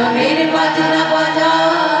গাজনের বাজনা বাজা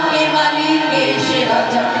কে মালিক কে সে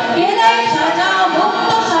রাজা কে দেয় সাজা মুক্ত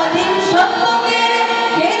স্বাধীন সত্যকে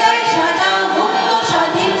কে দেয় সাজা মুক্ত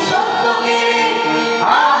স্বাধীন সত্যকে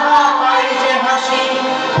আহা পাই যে হাসি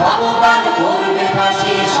ভগবান করবে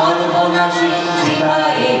ফাঁসি সর্বনাশী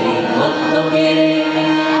শিখায়ের সত্যকে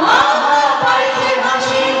আহা পাই যে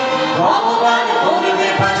হাসি ভগবান করবে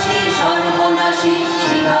ফাঁসি সর্বনাশী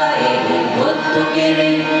শিখায়ের সত্যকে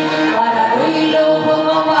তারা রইল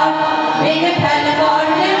ভগবান ভেঙে ফেল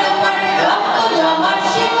করবে লোপাট রক্ত জমার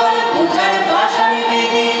শিকল পূজার পাশানে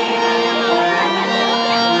বেঁধে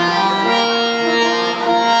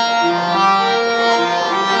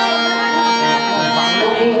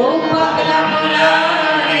ওরে ও পাগলা ভোলা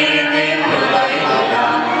রে প্রলয় দোলা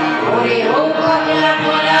ওরে ও পাগলা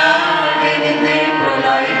ভোলা রে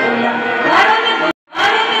প্রলয় দোলা কারণ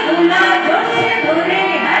দোলা জোরসে ধরে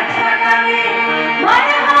হাত ছাড়াবে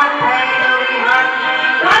মারে হাত ধরে হাত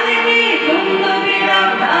কালিনী তুঙ্গ বিরাম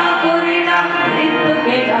না করে না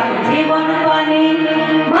মৃত্যুকে ডাক জীবন পানি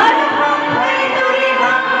মারে হাত ধরে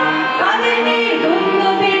হাত কালিনী তুঙ্গ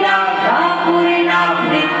বিরাম না করে না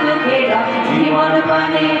মৃত্যুকে ডাক জীবন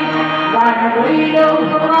পানি বাড়া রইল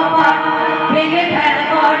কপাট ভেঙে ফেল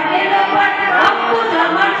করবে লোপাট রক্ত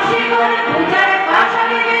জমার শিকল পূজার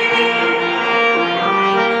পাশানে বেঁধে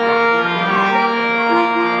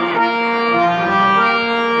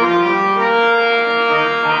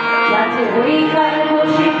গাছে ওই কাল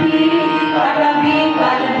বসে কি কাটাবি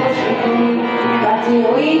কাল বসে কি গাছে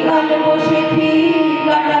ওই কাল বসে কি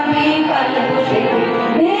কাটাবি কাল বসে কি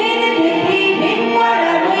ঢের দেখি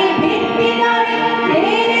ভিক্ষারা রই ভিত্তি নারী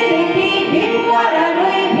ঢের দেখি ভিক্ষারা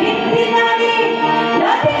রই ভিত্তি নারী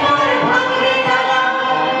রাতে আর ভাঙরে জ্বালা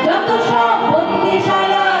যত সব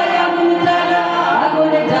বন্দিশালায় আগুন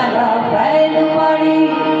জ্বালা ফেল বাড়ি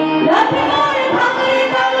রাতে আর ভাঙরে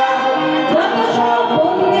জ্বালা যত সব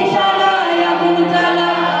বন্দিশালায় আগুন জ্বালা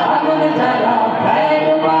ফেল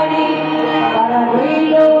বাড়ি তারা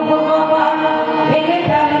রইল ভগবান ভেঙে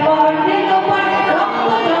ফেল করবে লোপাট রক্ত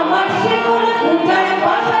জমার শিকল পূজার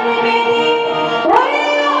পাশানে বেঁধে ওরে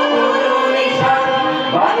ও তরুণী সাত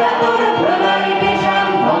বাধা তোর প্রলয় ভীষণ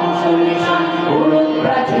ধ্বংস নিশান উলুক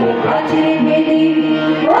প্রাচীর প্রাচীর বেঁধে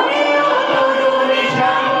ওরে ও তরুণী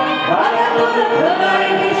সাত বাধা তোর প্রলয়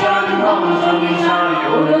ভীষণ ধ্বংস নিশান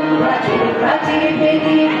উলুক প্রাচীর প্রাচীর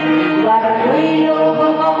বেঁধে তারা রইল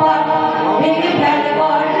ভগবান ভেঙে ফেল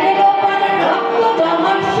করবে লোপাট রক্ত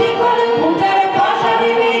জমার শিকল পূজার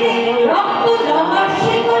পাশানে বেঁধে রক্ত জমার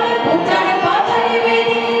শিকল পূজার পাশানে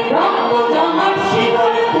বেঁধে রক্ত জমার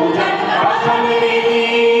শিকল পূজার পাশানে বেঁধে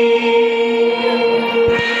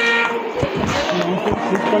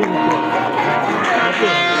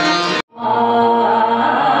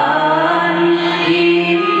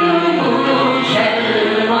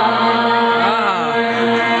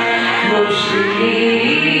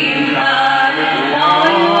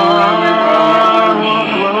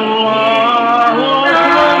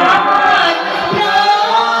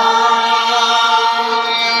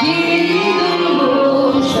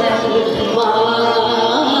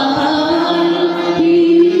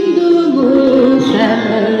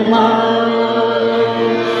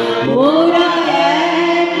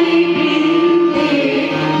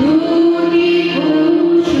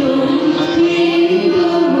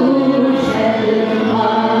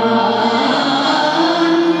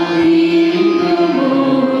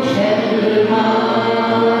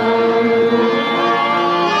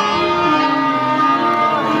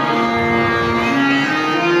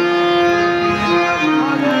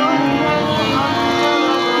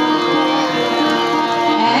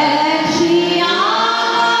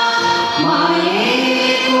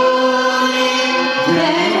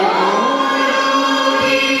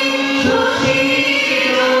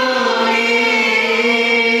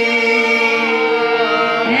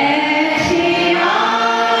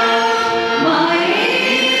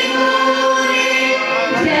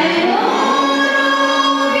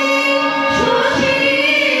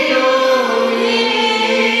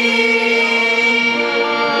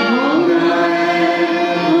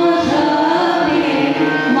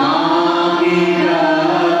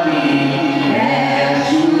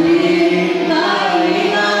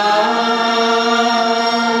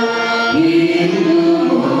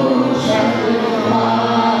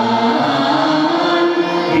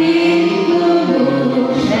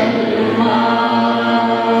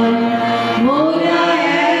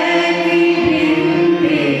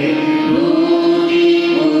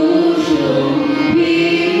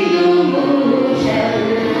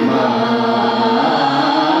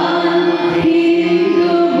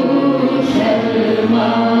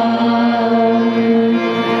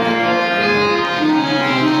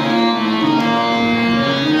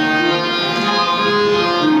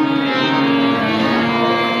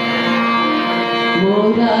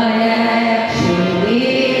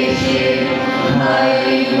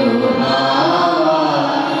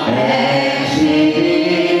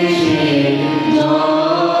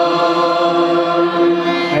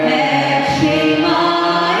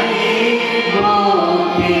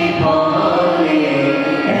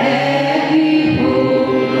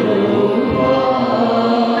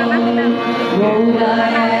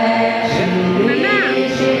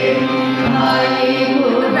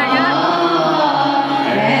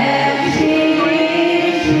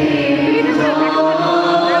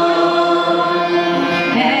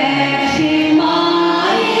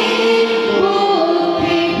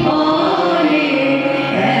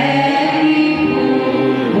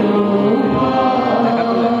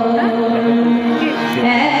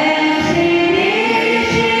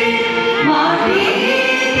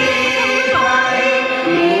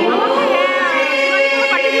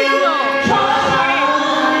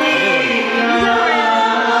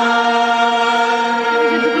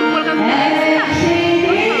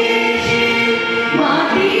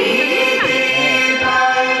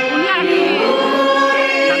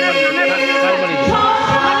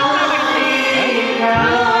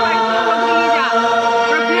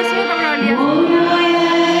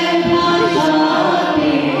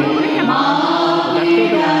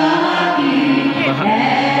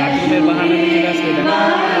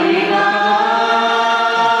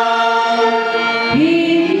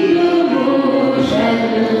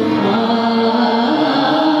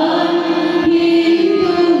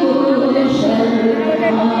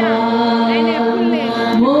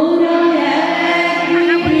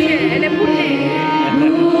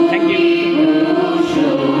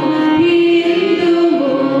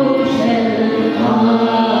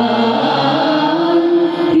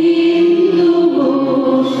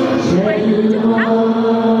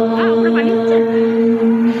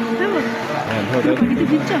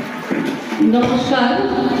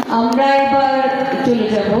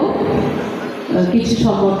কিছু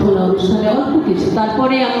সম্বর্ধনা অনুষ্ঠানে, অল্প কিছু।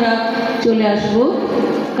 তারপরে আমরা চলে আসব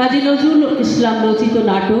কাজী নজরুল ইসলাম রচিত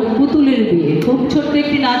নাটক পুতুলের বিয়ে। খুব ছোট্ট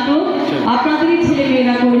একটি নাটক, আপনাদেরই ছেলে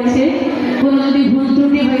মেয়েরা করেছে। কোনো যদি ভুল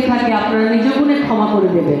ত্রুটি হয়ে থাকে আপনারা নিজ গুণে ক্ষমা করে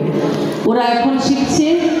দেবেন। ওরা এখন শিখছে,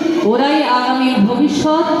 ওরাই আগামী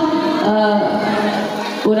ভবিষ্যৎ।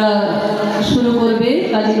 ওরা শুরু করবে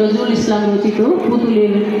কাজী নজরুল ইসলাম রচিত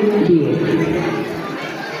পুতুলের বিয়ে।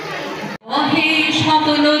 অহে শত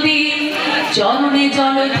নদী চরণে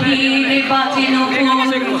জলধীর বাজে নকুল,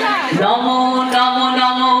 নম নম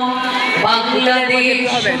নম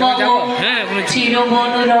বাংলাদেশ মম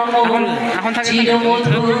চিরমনোরম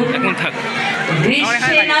চিরমধুর।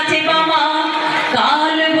 গ্রীষ্মে নাচে বামা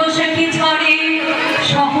কাল বৈশাখী ঝড়ে,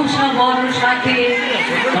 সহসা বর্ষাতে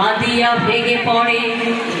কাঁদিয়া ভেঙে পড়ে।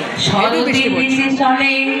 শরতে বেঁচে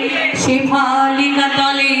চলে শেফালিকা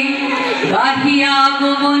তলে, গাহিয়া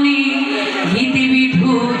আগমনী গীতি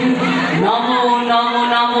বিধুর। নম নম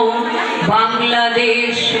নম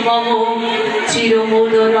বাংলাদেশ মম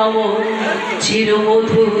চিরমনোরম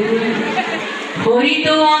চিরমধুর। হরিত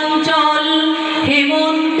অঞ্চল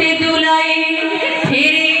হেমন্তে দোলায়,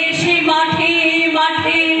 ফেরে সে মাঠে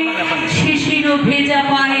মাঠে শিশির ভেজা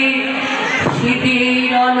পায়ে।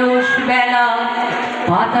 শীতের অলস বেলা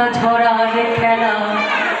পাতা ঝরার খেলা,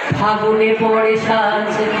 ফাগুনে পড়ে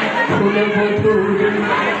সাজ ফুল মধুর।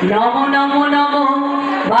 নম নম নম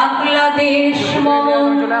বাংলাদেশ মম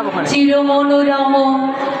চিরমনোরম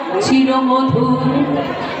চিরমধুর।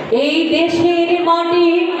 এই দেশের মাটি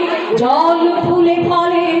জল ফুলে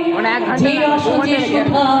ফলে, যে রস যে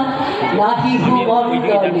সুধা নাহি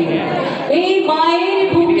ভূমণ্ডলে। এই মায়ের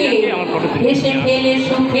বুকে এসে খেলে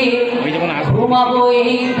সুখে, ঘুমাবো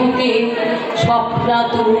এই বুকে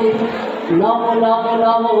স্বপ্নাতুর। নম নম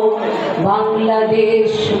নম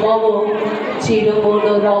বাংলাদেশ মম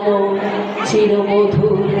চিরমনোরম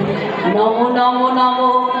চিরমধুর। নম নম নম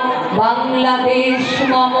বাংলাদেশ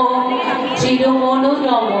মম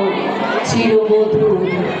চিরমনোরম চিরমধুর।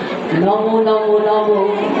 নম নম নম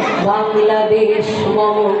বাংলাদেশ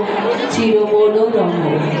মম চিরমনোরম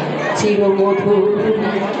চিরমধুর।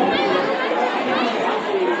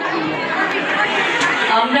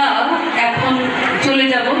 আমরা এখন চলে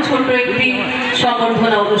যাব ছোট একটি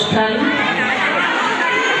সম্বর্ধনা অনুষ্ঠান।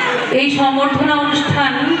 এই সম্বর্ধনা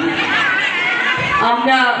অনুষ্ঠান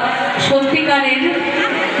আমরা সত্যিকারের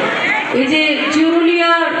এই যে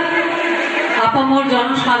চুরুলিয়ার আপামর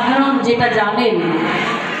জনসাধারণ যেটা জানেন,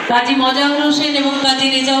 কাজী মজাউর হোসেন এবং কাজী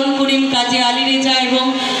রেজাউল করিম, কাজী আলী রেজা এবং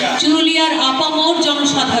চুরুলিয়ার আপামর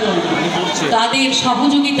জনসাধারণ তাদের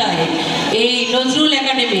সহযোগিতায় এই নজরুল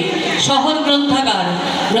একাডেমি, শহর গ্রন্থাগার,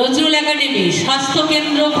 নজরুল একাডেমি,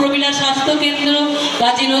 স্বাস্থ্যকেন্দ্র, প্রবীণা স্বাস্থ্যকেন্দ্র,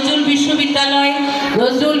 কাজী নজরুল বিশ্ববিদ্যালয়,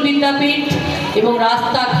 নজরুল বিদ্যাপীঠ এবং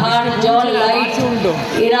রাস্তাঘাট, জল, লাইট,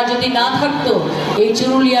 এরা যদি না থাকতো এই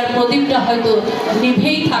চুরুলিয়ার প্রদীপটা হয়তো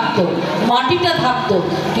নিভেই থাকতো, মাটিটা থাকতো,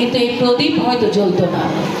 কিন্তু এই প্রদীপ হয়তো জ্বলতো না।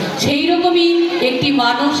 সেই রকমই একটি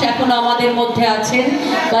মানুষ এখন আমাদের মধ্যে আছেন,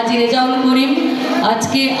 কাজী রেজাউল করিম।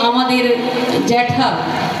 আজকে আমাদের জ্যাঠা,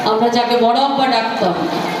 আমরা যাকে বড় আব্বা ডাকতাম,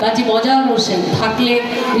 কাজী মজাউর হোসেন থাকলে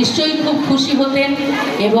নিশ্চয়ই খুব খুশি হতেন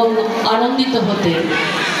এবং আনন্দিত হতেন।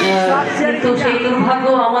 তো সেই দুর্ভাগ্য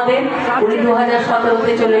আমাদের, উনি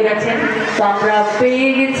 2017-তে চলে গেছেন। তো আমরা পেয়ে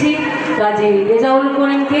গেছি কাজী রেজাউল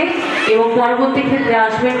করিমকে এবং পরবর্তী ক্ষেত্রে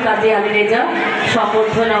আসবেন কাজী আলী রেজা।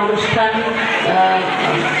 সম্বর্ধনা অনুষ্ঠান,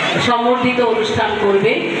 সম্বর্ধিত অনুষ্ঠান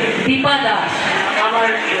করবে দীপা দাস, আমার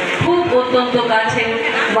খুব অত্যন্ত কাছের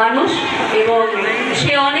মানুষ এবং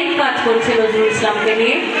সে অনেক কাজ করছে নজরুল ইসলামকে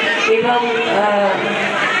নিয়ে এবং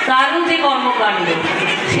তারও যে কর্মকাণ্ড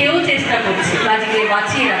সেও চেষ্টা করছে কাজকে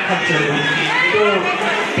বাঁচিয়ে রাখার জন্য। তো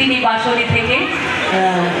তিনি বাঁশরী থেকে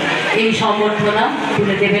এই সম্বর্ধনা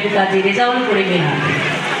তুলে দেবেন কাজী রেজাউল করিমের হাতে।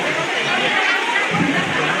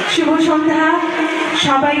 শুভ সন্ধ্যা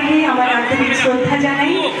সবাইকে, আমার আন্তরিক শ্রদ্ধা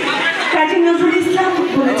জানাই। কাজী নজরুল ইসলাম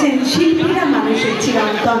বলেছেন, শিল্পীরা মানুষের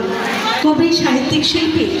চিরন্তন, কবি সাহিত্যিক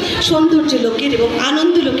শিল্পী সৌন্দর্য লোকের এবং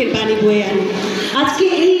আনন্দ লোকের বাণী বয়ে আনে। আজকে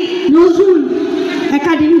এই নজরুল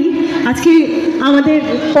একাডেমি, আজকে আমাদের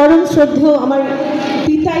পরম শ্রদ্ধেয় আমার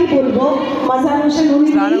পিতাই বলবো মজাউর হোসেন,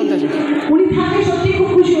 উনি থাকে সত্যি খুব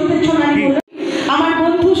খুশি হতেন। সোনালি আমার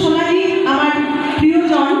বন্ধু, সোনালি আমার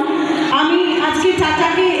প্রিয়জন, আমি আজকে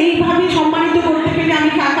চাচাকে এইভাবে সম্মানিত করতে পেরে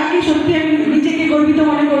আমি কাকাকে সত্যি আমি নিজেকে গর্বিত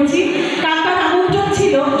মনে করছি। কাকার আমন্ত্রণ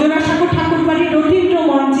ছিল জোড়াসাঁকো ঠাকুরবাড়ির রবীন্দ্র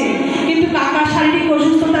মঞ্চে, কিন্তু কাকার শারীরিক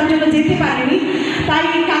অসুস্থতার জন্য যেতে পারেনি। তাই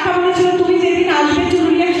কাকা বলেছিল, তুমি যেদিন আসবে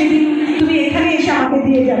চুরুলিয়া সেদিন তুমি এখানে এসে আমাকে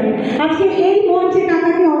দিয়ে যাবে। আজকে এই মঞ্চে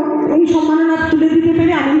কাকাকে এই সম্মাননা তুলে দিতে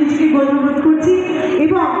পেরে আমি নিজেকে গর্ববোধ করছি।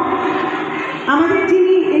 এবং আমাদের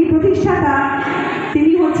যিনি এই প্রতিষ্ঠাতা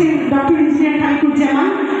তিনি হচ্ছেন হচ্ছেন ডক্টর ইঞ্জিনিয়ার খালিকুজ্জামান।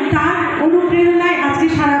 তার অনুপ্রেরণায় আজকে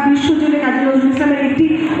সারা বিশ্ব জুড়ে কাজী নজরুল ইসলামের একটি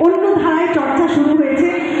অন্য ধারায় চর্চা শুরু হয়েছে।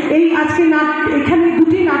 এই আজকে এখানে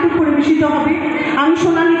দুটি নাটক পরিবেশিত হবে। আমি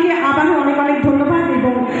সোনালীকে আবারও অনেক অনেক ধন্যবাদ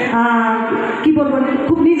এবং কি বলবো,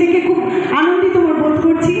 খুব নিজেকে খুব আনন্দিত বোধ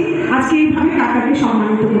করছি আজকে এইভাবে কাকাকে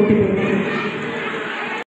সম্মানিত করতে পেরে।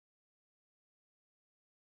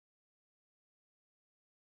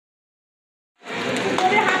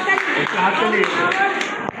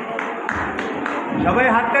 সবাই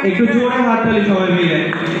হাততালি, একটু জোরে হাততালি সবাই মিলে।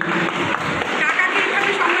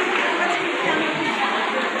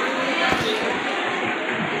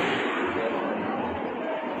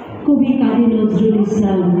 কবি কাজী নজরুল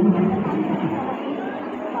ইসলাম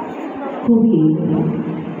কবি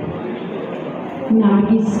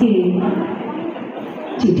নার্গিসকে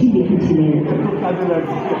চিঠি লিখেছিলেন।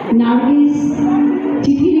 নার্গিস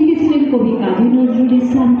চিঠি লিখেছিলেন কবি কাজী নজরুল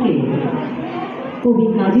ইসলামকে। কবি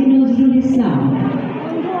কাজী নজরুল ইসলাম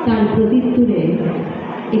তার প্রত্যুত্তরে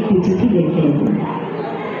একটি চিঠি লেখেন।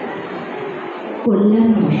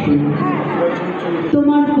 কল্যাণবাসী,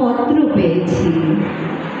 তোমার পত্র পেয়েছি,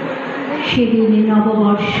 সেদিন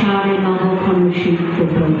নববর্ষার নবক্ষণ সিদ্ধ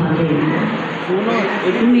প্রভাবে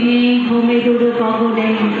মেঘ মেরুর গগনে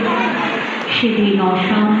সেদিন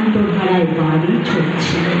অশান্ত ধারায় বাড়ি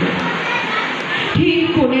ছড়ছিল। ঠিক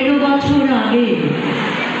 15 বছর আগে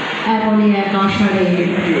এমনই এক আষাঢ়ে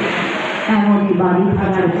এমনই বাড়ি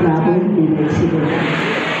ভাড়ার প্লাবন নেমেছিল।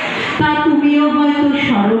 তা তুমিও হয়তো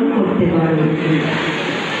স্মরণ করতে পারো।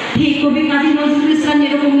 ঠিক কবি কাজী নজরুল ইসলাম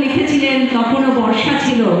এরকম লিখেছিলেন, তখনও বর্ষা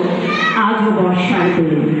ছিল, আজও বর্ষার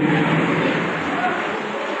দিন।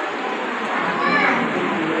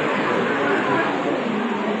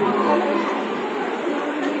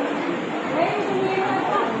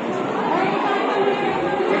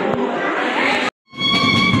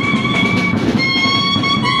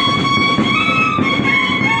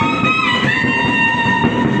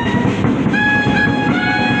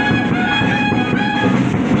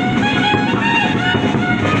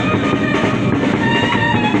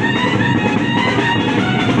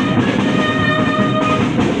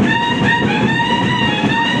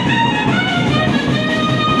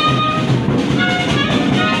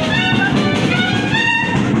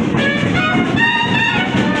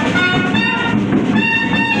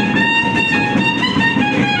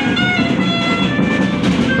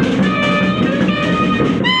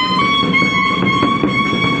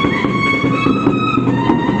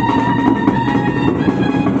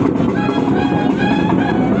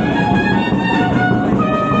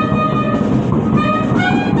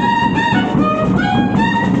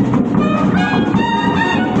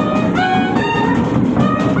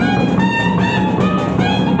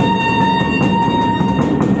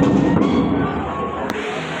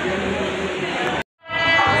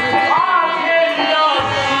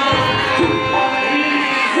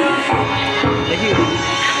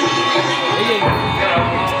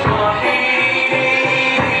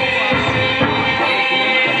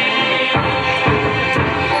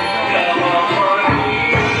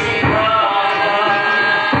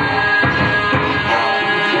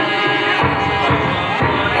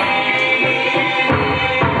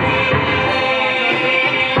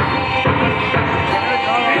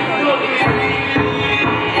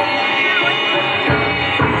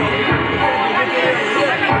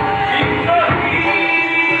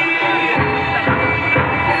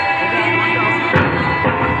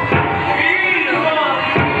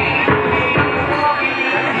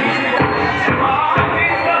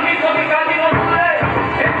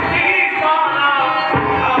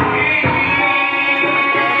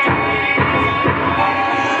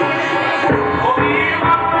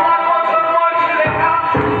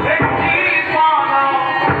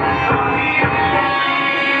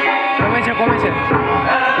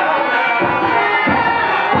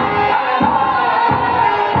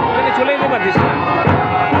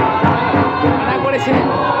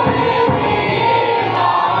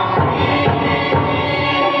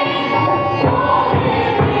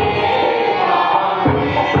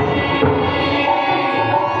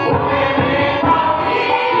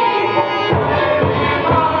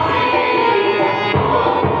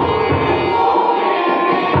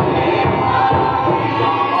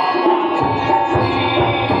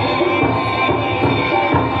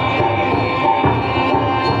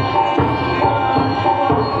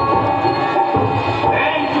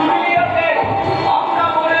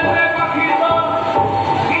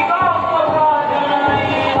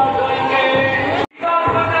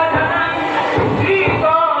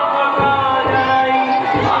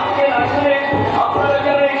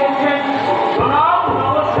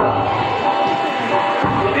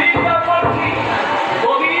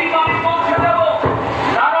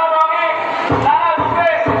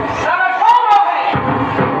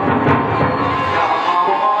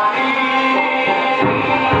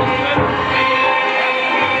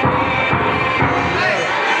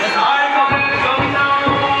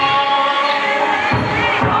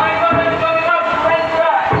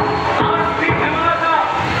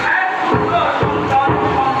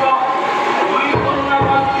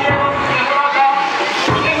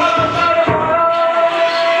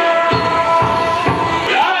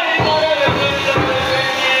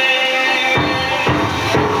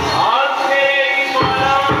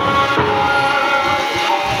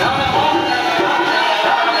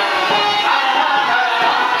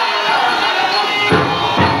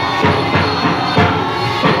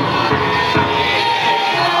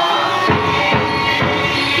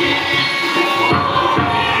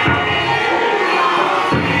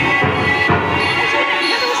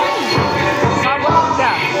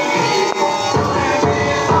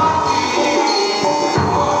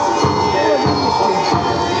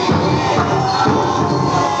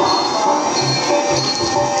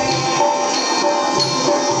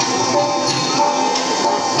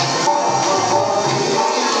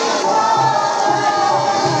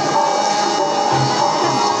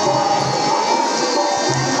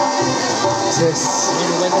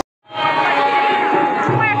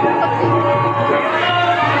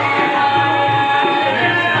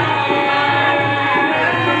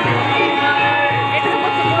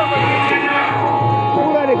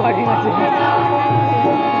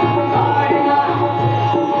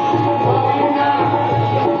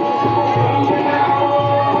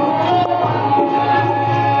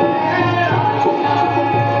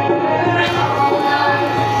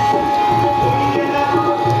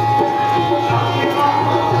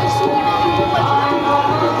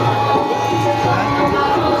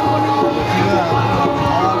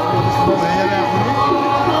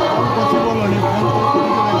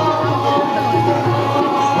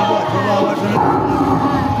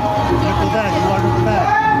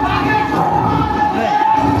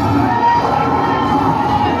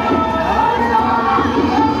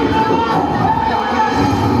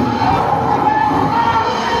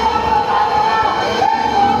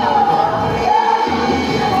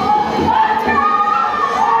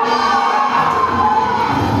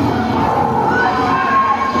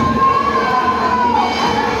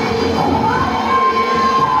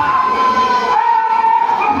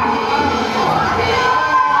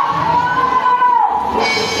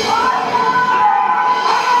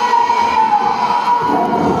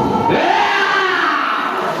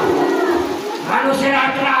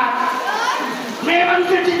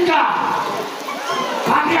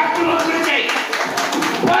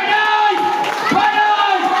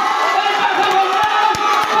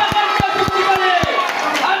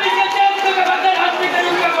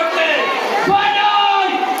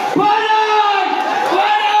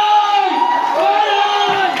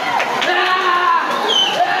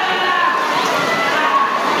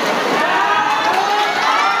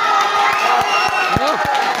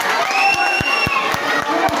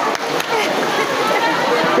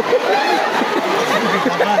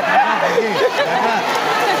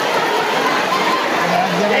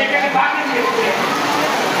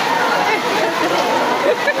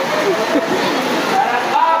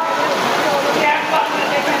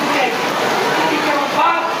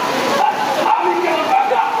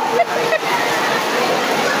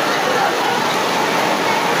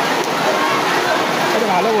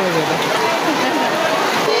 ভালো বলেছে এটা।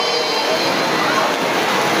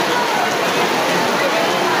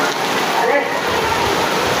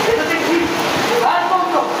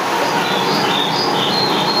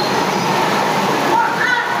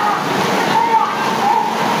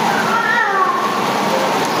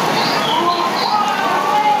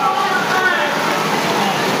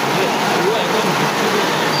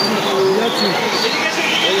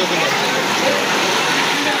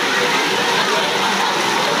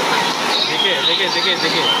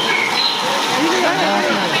 দেখে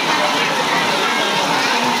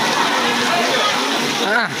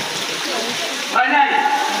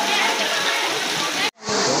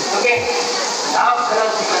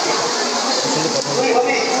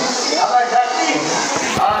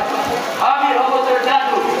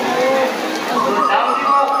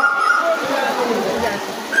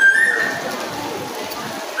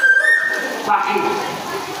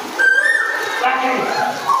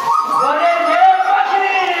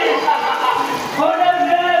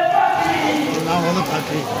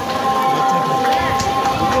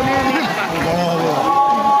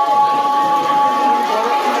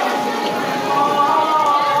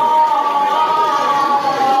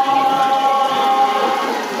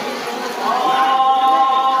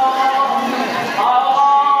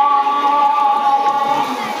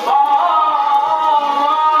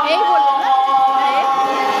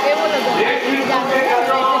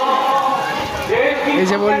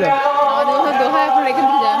এসে বললো দোহা এখন রেখে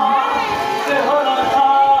দিতে যায়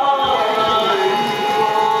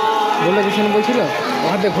বললো কিছু বলছিল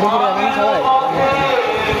ওখানে ঘুরে ঘুরে যাবে না সবাই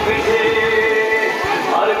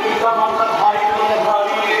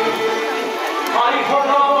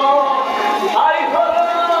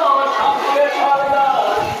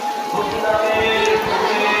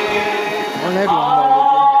অনেক লম্বা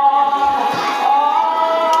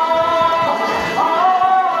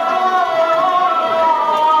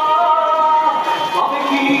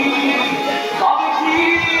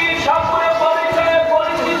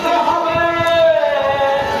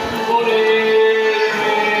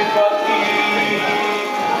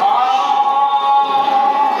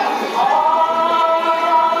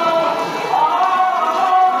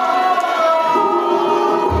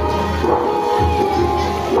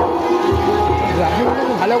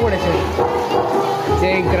ভালো করেছে যে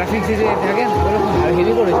গ্রাফিক্সে যে থাকে ওগুলো খুব ভালো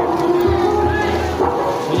হেভি করেছে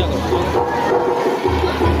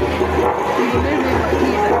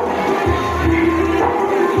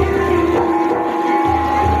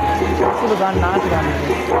শুধু গান নাচ গান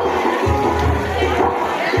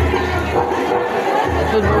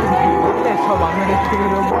সব বাংলাদেশ থেকে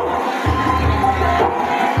লোক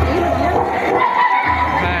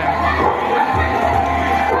হ্যাঁ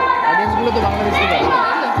অডিয়েন্সগুলো তো বাংলাদেশ থেকে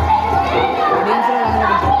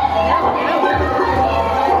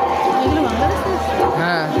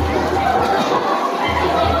হ্যাঁ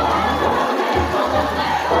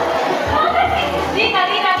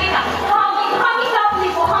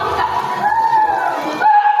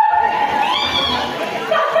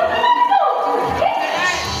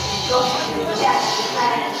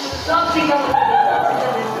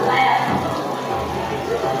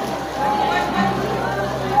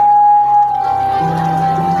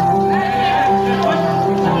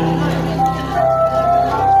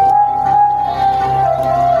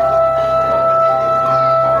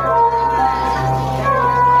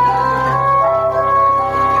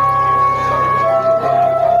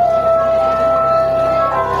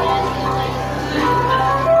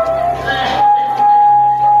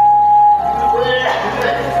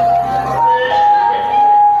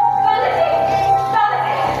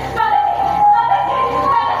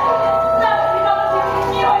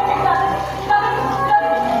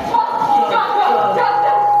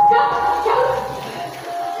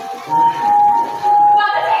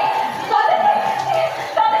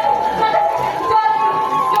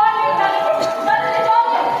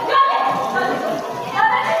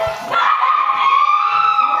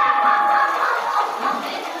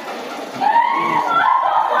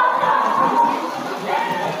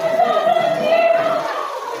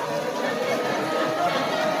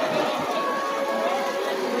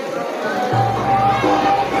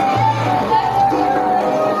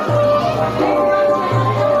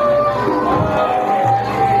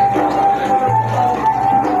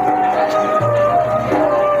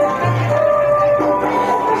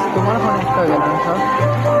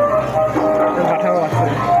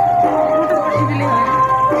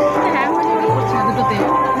দুটোতে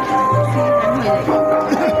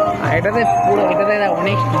আর এটাতে পুরো এটাতে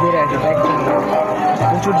অনেক বেড়ে আছে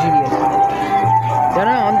প্রচুর জিবি আছে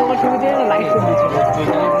জানো অন্তকার ছবিতে লাইট করে দিয়েছিল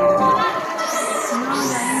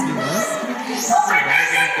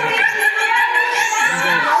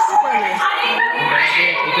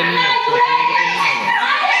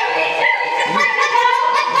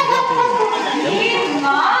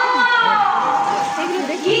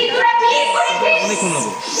অনেকক্ষণ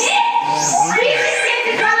লাগবে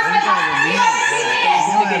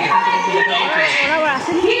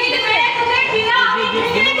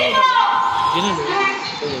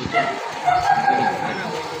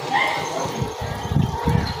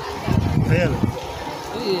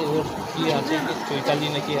কি আছে চৈতালি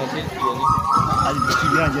নাকি আছে আজ বৃষ্টি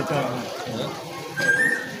দেওয়া যেতে হবে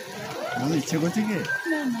মনে ইচ্ছে করছে কি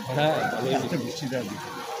হ্যাঁ একটা বৃষ্টি দেওয়া দিতে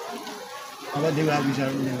আবার দেবে আর বিচার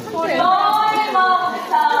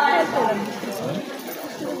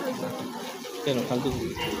কেন ফালতু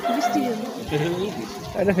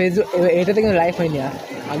এটা ফেসবুক এটাতে কিন্তু লাইভ হয়নি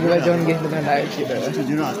আগেবার যখন গেছিল তখন লাইভ ছিল কিছুর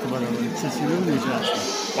জন্য আসতে পারবো ইচ্ছে ছিল নিচে আসতে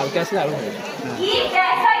কালকে আসলে আরো হবে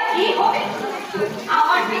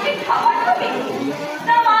আমার পেটে খাবার হবে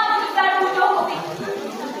না মা তার পুজো হবে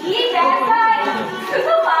কি ব্যাপার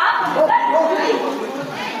শুধু মা তার পুজো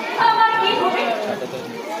আমার কি হবে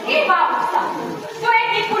কি বাবা তুই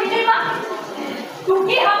কি করলি মা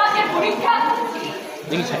তুই আমাকে পরীক্ষা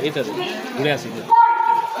দেখি এটা ঘুরে আসি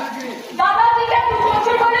দাদা দিকে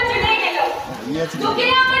বছর হলো চলে গেল তুই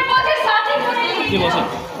আমার পথে সাথী করে কি বসে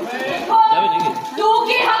যাবে নাকি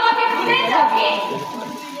তুই আমাকে ভুলে যাবি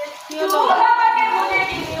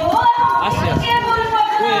আসছে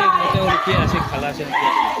ওই কে আছে খালা আছে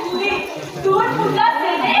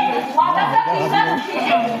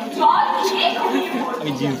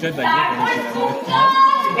আমি জিন্সের দাঁড়িয়ে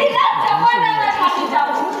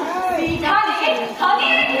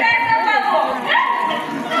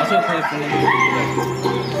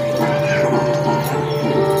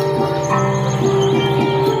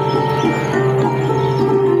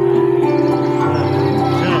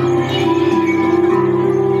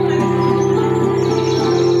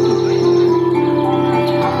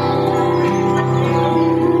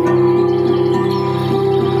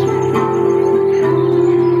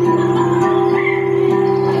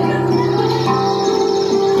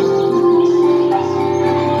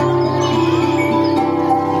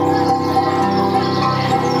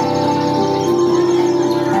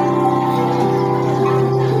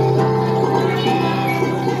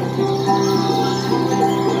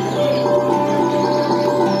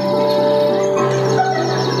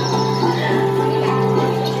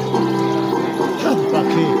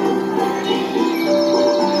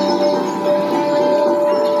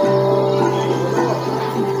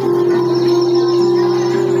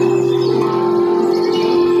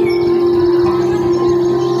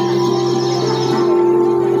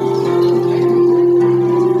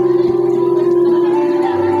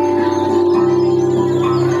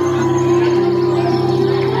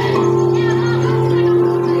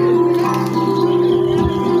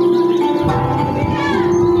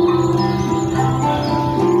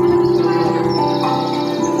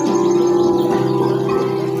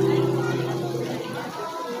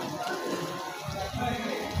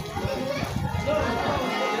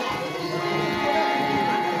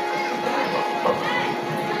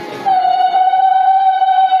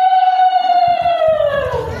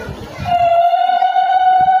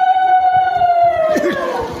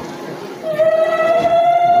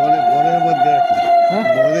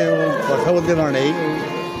আসলে বলতে পারে এই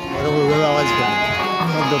ওইভাবে আওয়াজ করে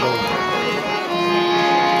শব্দ করে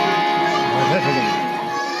ভাষা শেখে না।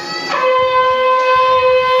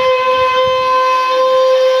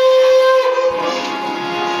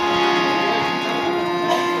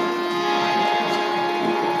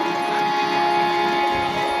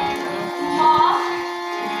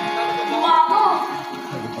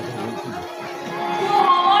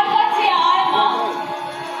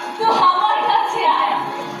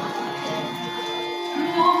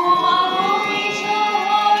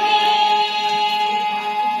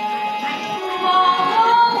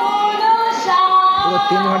 পুরো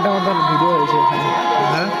 3 ঘন্টা মতন ভিডিও হয়েছে ওখানে।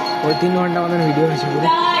 হ্যাঁ ওই 3 ঘন্টা মতন ভিডিও হয়েছে পুরো।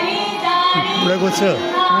 পুরো করছো?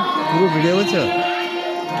 পুরো ভিডিও করছো?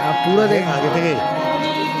 পুরো দেখ আগে থেকে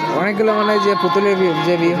অনেকগুলো মানে যে পুতুলের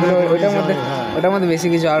যে বিয়ে হলো ওটার মধ্যে বেশি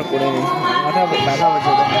কিছু আর করে নি মাথা ব্যথা হচ্ছে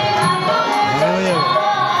ওটা।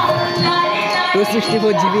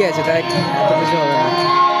 264 GB আছে তাই এত কিছু হবে না।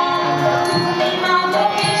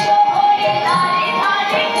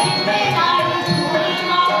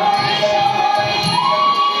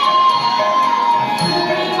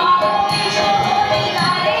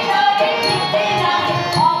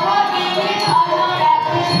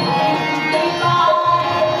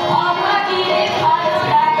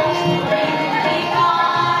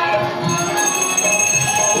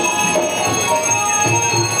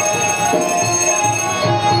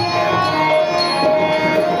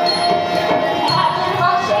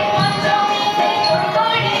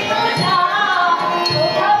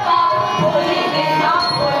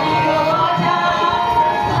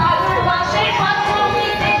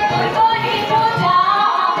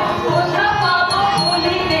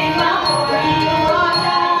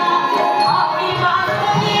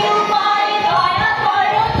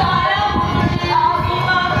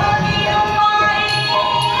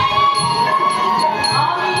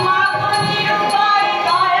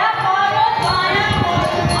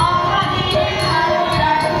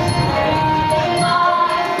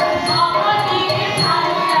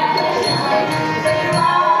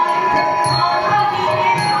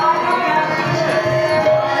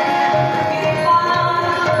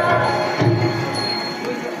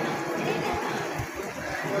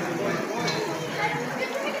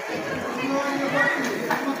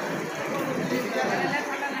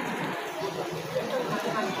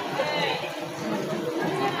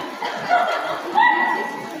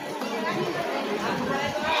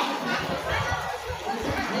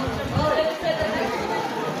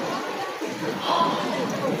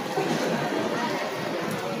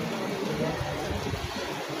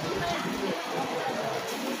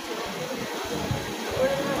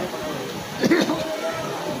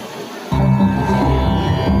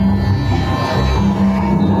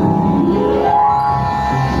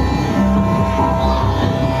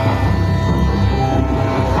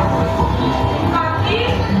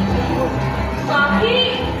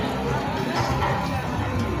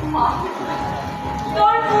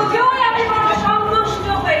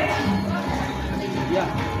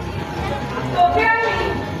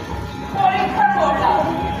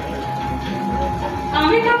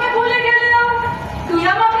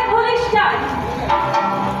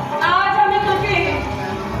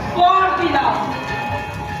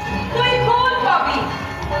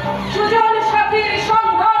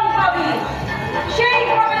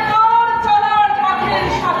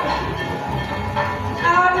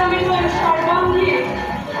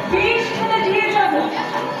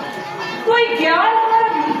 জ্ঞান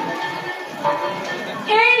হারাবি,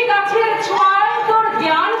 এই গাছের ছোঁয়ায় তোর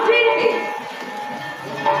জ্ঞান ফিরবে।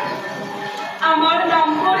 আমার নাম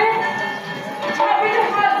করে ছবিতে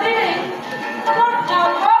হাত দিলে তোর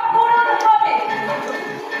অভাব পূরণ হবে।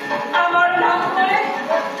 আমার নাম করে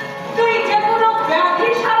তুই যে কোনো ব্যাধি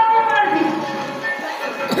সারাতে পারবি।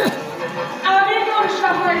 আমি তোর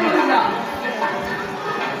সহায় হলাম,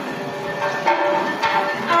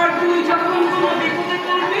 আর তুই যখন কোনো বিপদে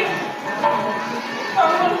পড়বি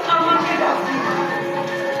তখন আমাকে ডাকবি,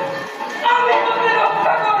 আমি তোকে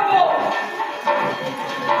রক্ষা করবো।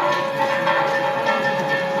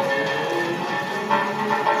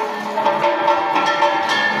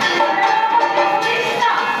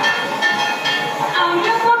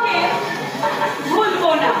 আমিও তোকে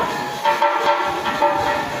ভুলবো না।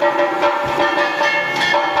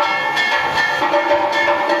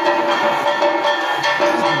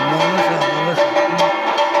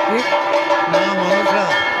 মানুষরা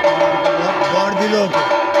বর দিল ওকে।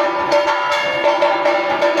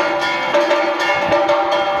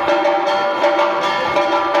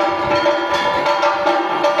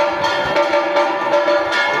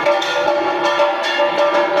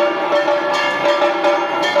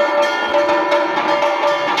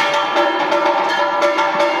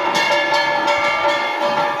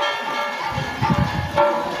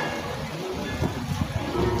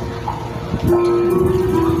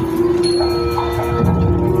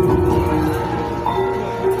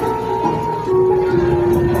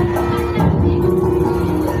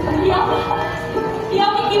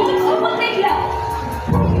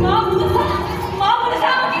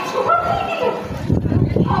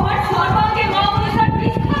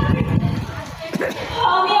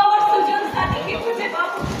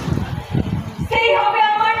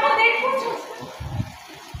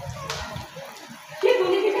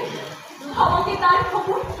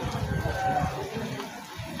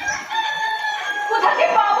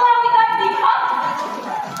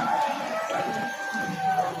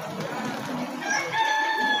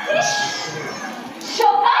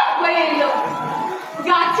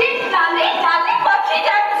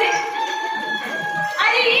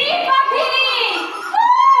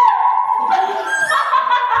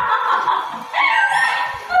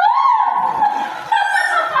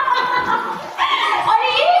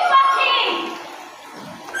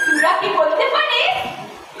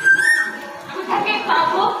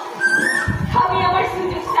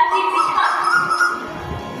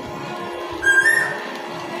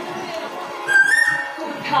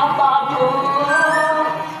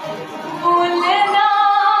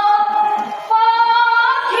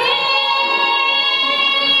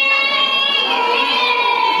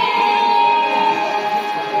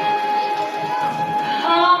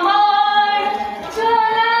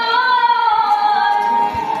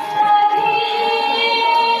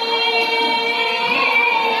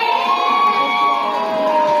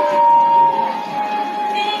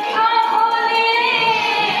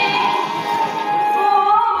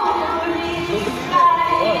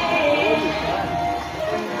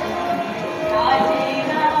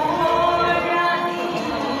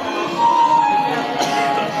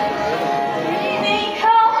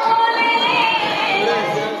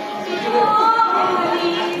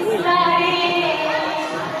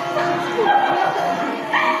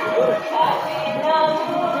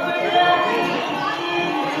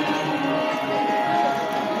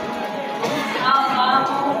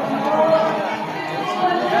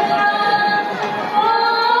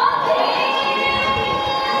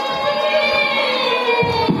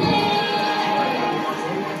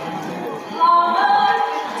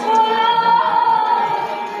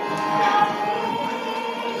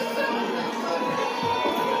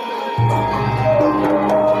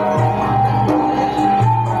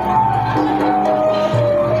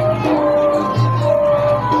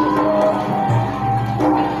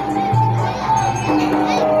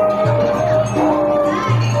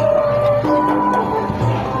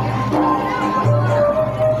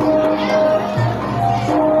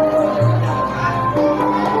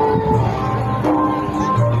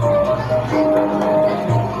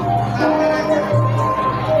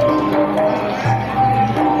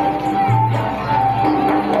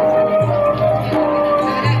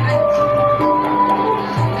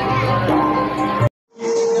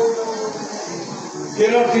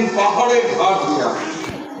 দিন পাহাড়ের ঘাট দিয়া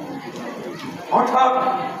হঠাৎ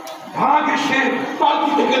ভাগ এসে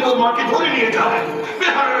পালকি থেকে তোর মাকে ধরে নিয়ে যায়।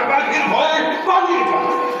 বেহারের বাঘের ভয়ে পালিয়ে যায়।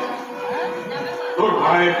 তোর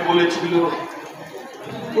ভাইয়ের বলেছিল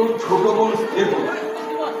তোর ছোট বোন স্নেহ,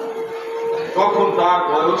 তখন তার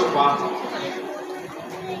বয়স 5,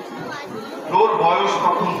 তোর বয়স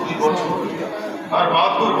তখন 2 বছর।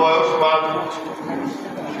 আছে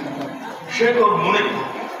সে তোর মনে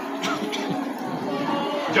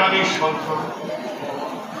জানিস সন্তান,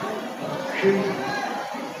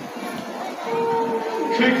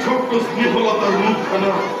 সেই ছোট্ট স্নেহলতার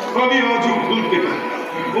মুখখানা আমি আজও ভুলতে পারি।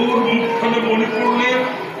 ওর মুখখানা মনে পড়লে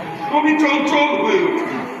আমি চঞ্চল হয়ে উঠি।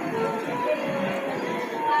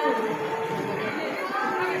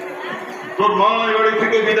 তোর মা বাড়ি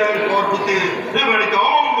থেকে বিদায়ের পর হতে এ বাড়িতে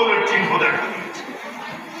অমঙ্গলের চিহ্ন দেখা দিয়েছে।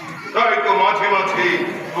 তাই তো মাঝে মাঝে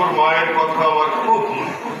তোর মায়ের কথা আমার খুব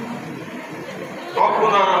মনে পড়ে।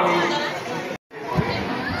 তখন আর আমি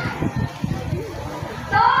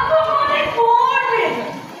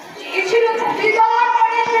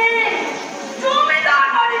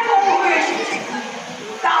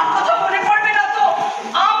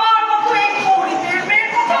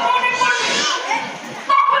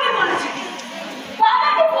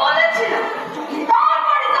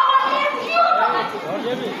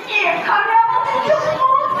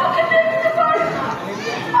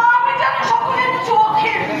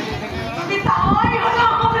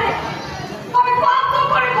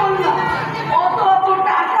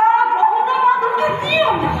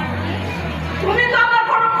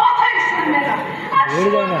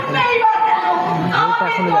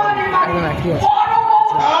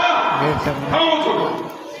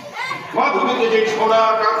মাধবীকে যে সোনা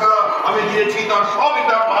টাকা আমি দিয়েছি তার সবই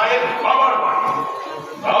তার মায়ের বাবার বাড়ি।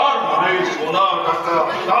 তার মায়ের সোনা টাকা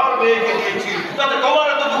তার মেয়েকে দিয়েছি, তাতে তোমার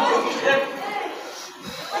এত দুঃখ কিসের?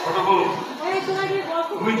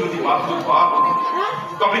 তুমি যদি মাত্র বাপ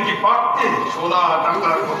তবে কি পারতে সোনা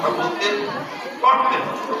টাকার কথা বলতে? পারতে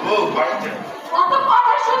ও পারতে। কত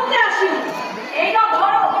কথা শুনতে আসি। এইটা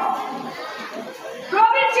ধরো,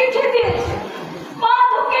 রবির চিঠি দিয়েছে।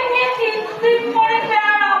 মাধুকে নিয়ে 3 দিন পরে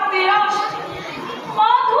বেড়াতে আসছে।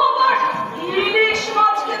 মাধু আবার ইলিশ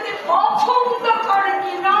মাছ খেতে পছন্দ করে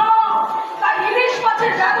কিনা তাই ইলিশ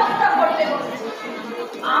মাছের ব্যবস্থা করতে বলেছে।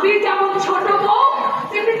 আমি যেমন ছোট বউ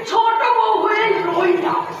তেমনি ছোট বউ হয়ে রই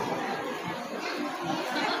না।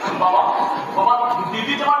 বাবা বাবা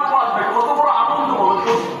দিদি যাওয়ার পর আসবে, কত বড় আনন্দ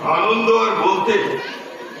বলতো। আনন্দ আর বলতে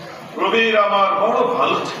রবির আমার বড়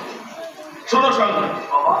ভালো ছিল। শোনো সন্তান,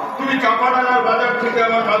 তুমি চাপাডাঙ্গার বাজার থেকে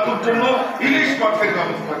আমার মাতুর জন্য ইলিশ মাছের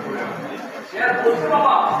ব্যবস্থা করে আনবে।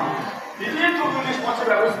 বাবা ইলিশ মাছের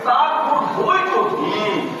ব্যবস্থা করবোই তো।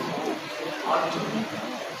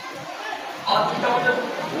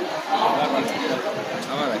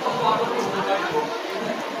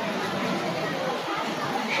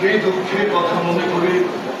 সেই দুঃখের কথা মনে করে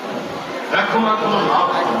এখন আর কোনো লাভ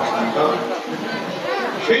হয় না।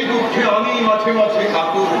 সেই দুঃখে আমি মাঝে মাঝে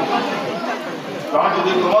কাতর। তা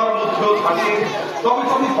যদি তোমার মধ্যেও থাকে তবে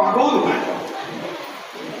তুমি পাগল হয়ে যাও।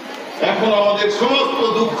 এখন আমাদের সমস্ত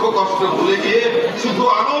দুঃখ কষ্ট ভুলে গিয়ে শুধু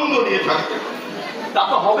আনন্দ নিয়ে থাকতে। তা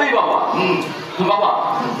তো হবেই বাবা। বাবা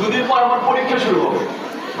 2 দিন পর আমার পরীক্ষা শুরু হবে,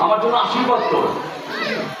 আমার জন্য আশীর্বাদ করো।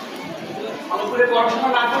 ভালো করে পড়াশোনা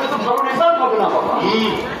না করলে তো ভালো রেজাল্ট হবে না বাবা।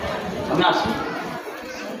 আমি আসি।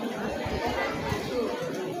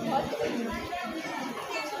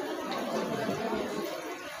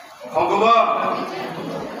 ভগবান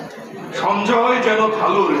সঞ্জয় যেন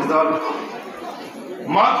ভালো রেজাল্ট করে,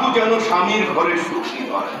 মাধু যেন স্বামীর ঘরে সুখী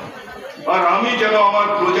হয়, আর আমি যেন আমার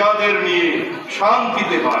প্রজাদের নিয়ে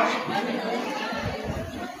শান্তিতে বাসি।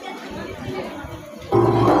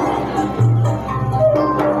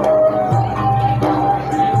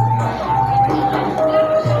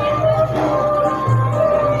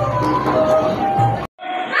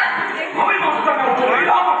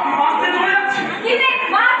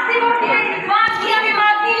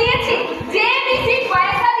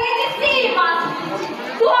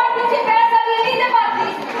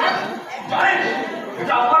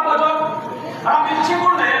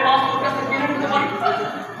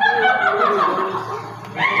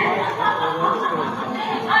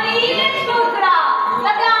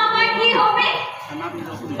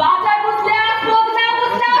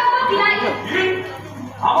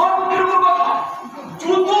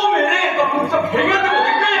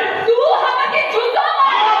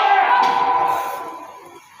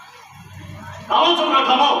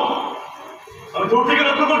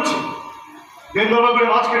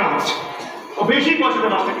 মাছ কেনা হচ্ছে, ও বেশি পয়সাতে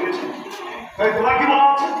মাছটা কিনেছে। তাই তোমার কি বলা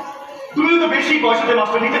হচ্ছে? তুমি তো বেশি পয়সাতে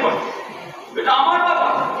মাছটা নিতে পারো। এটা আমার টাকা,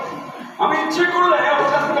 আমি ইচ্ছে করলে ওর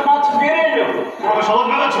কাছ থেকে মাছ বেড়ে নেব। তোমাকে সহজ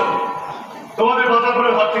বেড়াচ্ছ। তোমাদের বাজার করে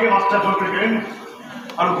হাত থেকে মাছটা জোর করে কেনেন,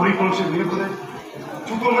 আর গরিব মানুষের নিয়ে বলে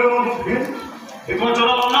জুতো মেরে এ তোমার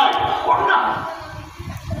চলা অন্যায়। অন্যায়?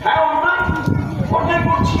 হ্যাঁ অন্যায়, অন্যায়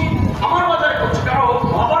করছি। আমার বাজারে করছি, কারণ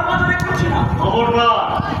আমার বাজারে করছি না। খবরদার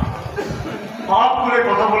পাপ করে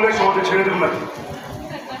কথা বললে সহজে ছেড়ে দেব নাকি?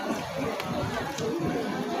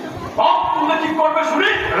 করবে শুনি?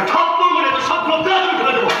 থাপ্পড় মেরে তো সব লোকদের আমি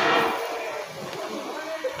ফেলে দেবো।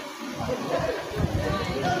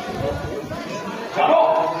 জানো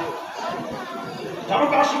জানো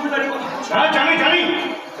কার সঙ্গে দাঁড়িয়ে কথা বলছো? হ্যাঁ জানি জানি,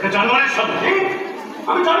 এটা জানোয়ারের সাথে।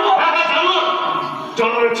 আমি জানো হ্যাঁ হ্যাঁ জানোয়ার,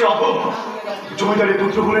 জানোয়ারের চেয়ে অপর জমিদারি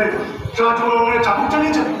পুত্র বলে সারা জীবন আমার চাকর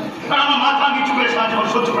চালিয়ে যাবে, আর আমার মাথা নিচু করে সারা জীবন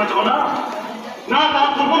সহ্য করে যাবো না, না তা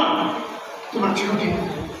করবো না। তোমরা চিরদিন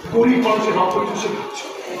গরিব মানুষের রক্ত চুষে খাচ্ছ,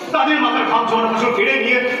 তাদের মাথার ঘাম জমানো ফসল কেড়ে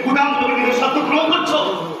নিয়ে গুদাম করে নিজের স্বার্থ পূরণ করছো।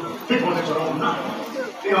 ঠিক মনে চলো না,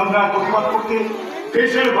 এই আমরা প্রতিবাদ করতে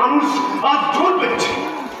দেশের মানুষ আজ জোর পেয়েছে।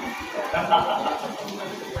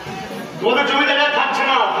 তোমাদের জমিদারি আর থাকছে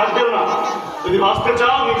না, থাকবেও না। যদি বাঁচতে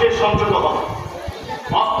চাও নিজের সংযত হও।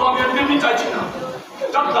 মাত্র আমি এমনি চাইছি না,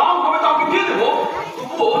 যার দাম হবে তাকে দিয়ে দেবো,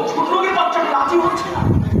 তবুও ছোট লোকের বাচ্চাকে রাজি হচ্ছে না।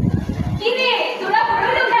 কি রে, তোরা বড়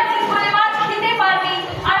লোক আছিস বলে মাছ খেতে পারবি,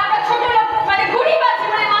 আর আমরা ছোট লোক মানে গরিব আছি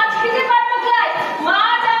বলে মাছ খেতে পারবো ক্লাই?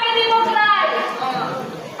 মাছ আমি দিব ক্লাই।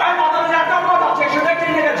 এই বাজারে যে একটা মাছ আছে সেটা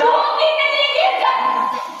কিনে গেছে। কিনে নিয়ে গিয়েছে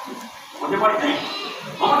আমাদের বাড়িতে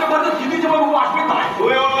দিদি জামাইবাবু আসবে তাই।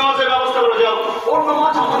 তুমি অন্য মাছের ব্যবস্থা করে যাও। অন্য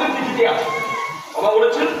মাছ আমাদের দিদিতে আছে। বাবা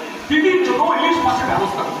বলেছেন দিদির জন্য ইলিশ মাছের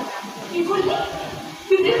ব্যবস্থা করতে। কি বললি?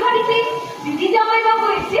 তোদের বাড়িতে দিদি জামাইবাবু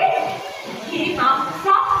এসে কি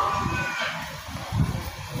মাপসা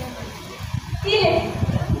ইলে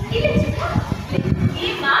ইলে চিকা কি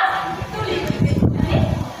মাছ তুলি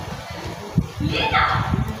ইলে না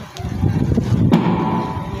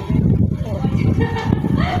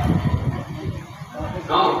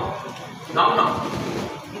দাও দাও না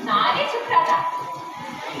না রে ছোকরাটা,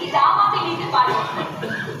 এই দাম আমি নিতে পারবো না।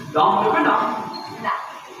 দাম দেবে না? না,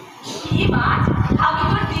 এই মাছ আমি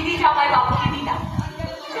তোর দিদি জামাইবাবুকে দিলাম।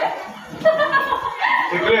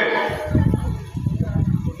 দেখলে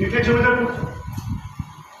দেখলে জমিদার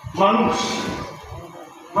মানুষ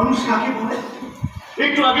মানুষ কাকে বলে?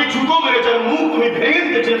 একটু আগে জুতো মেরে যার মুখ তুমি ভেঙে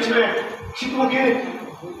দিতে চেয়েছিলে, সে তোমাকে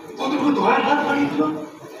কতটুকু দয়ার হাত বাড়িয়ে দিল।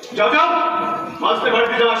 যাও যাও, মাঝতে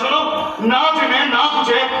বাড়িতে যাওয়া শোনো, না জেনে না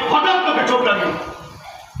বুঝে হঠাৎ তোকে চোখ লাগিয়ে।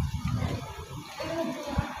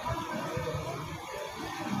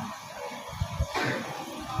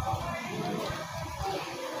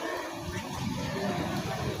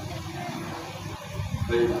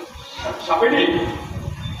 সাপেনি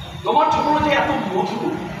তোমার ছোট যে এত মধু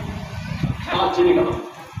খেলা জেনে গেল,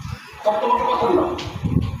 তখন তোমাকে কথা দিলাম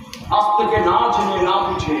আজ থেকে না জেনে না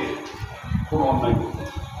বুঝে কোনো অন্যায় করবে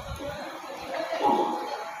করবো না।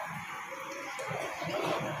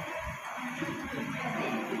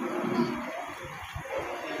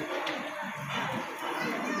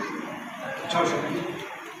 যাও সাপেনি,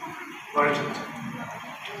 বাড়ি চলে যাও।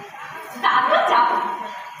 তা তো যাবো।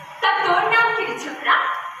 তা তোর নাম কি রে ছোকরা?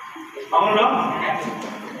 আমার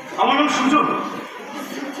নাম সুজন।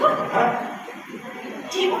 হ্যাঁ,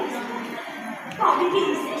 কি বলিস? আমি কি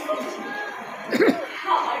রিসেক্স করছি?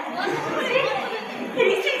 আমার মনে হচ্ছে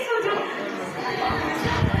রিসেক্স সুজন।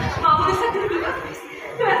 মামুনের সাথে বিবাহ করিস।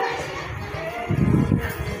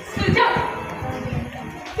 সুজন,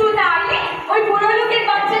 তুই না আগে ওই বড় লোকের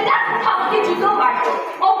বাচ্চাটা আমাকে জুতো মারতো,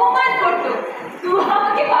 অপমান করতো। তুই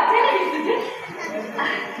আমাকে বাঁচালি সুজন।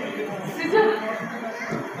 সুজন,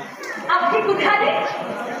 আমাকে কোথায় দে।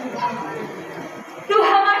 তুই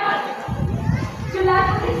আমার চুলার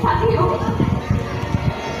মধ্যে সাথী হবে।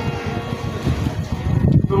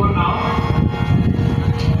 তোমার নাম?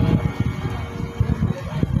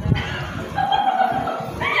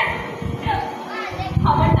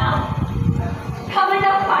 আমার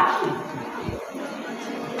নাম পাখি।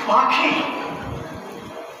 পাখি?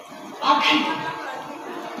 পাখি?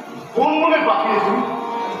 কোন মনের পাখি রে তুমি?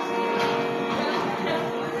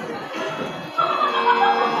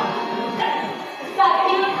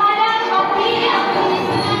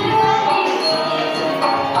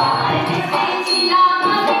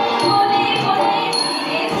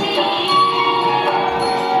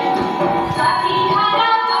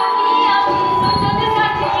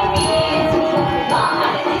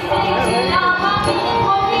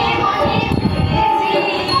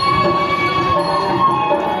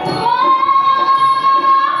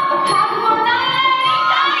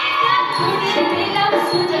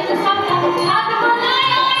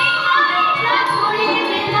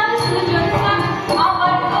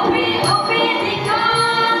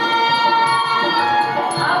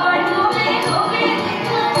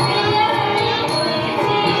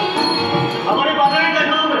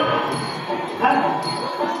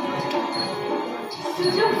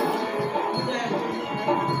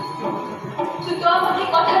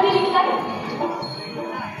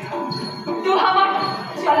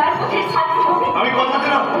 আমি কথা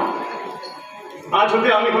দিলাম, আজ হতে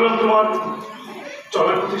আমি হলাম তোমার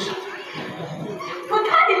চলার প্রতিষ্ঠা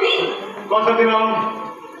কোথায় দিবি? কথা দিলাম,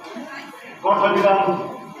 কথা দিলাম,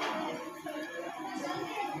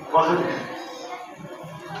 কথা দিলাম।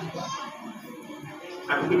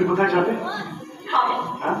 এখন তুমি কোথায় যাবে?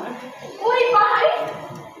 হ্যাঁ? ওই পাহাড়ে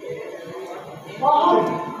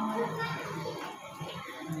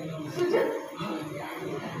সুজন,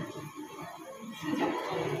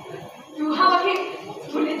 তুই আমাকে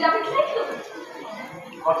ভুলে যাবে কি নাকি?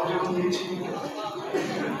 কথা যখন দিয়েছি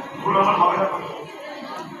ভুল আমার হবে না।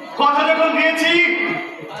 কথা যখন দিয়েছি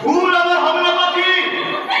ভুল আমার হবে না পাখি,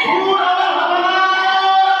 ভুল আমার হবে না।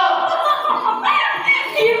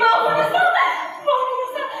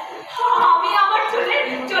 আমি আমার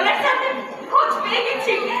চলের সাথে খোঁজ পেয়ে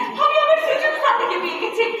গেছি। আমি আমার সুজন সাথীকে পেয়ে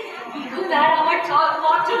গেছি। এখন আর আমার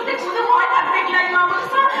মন চলতে কোনো ভয় থাকবে না মামা।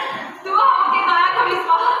 তুই আমাকে দয়া করিস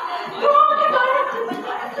মা, তুই আমাকে দয়া করিস।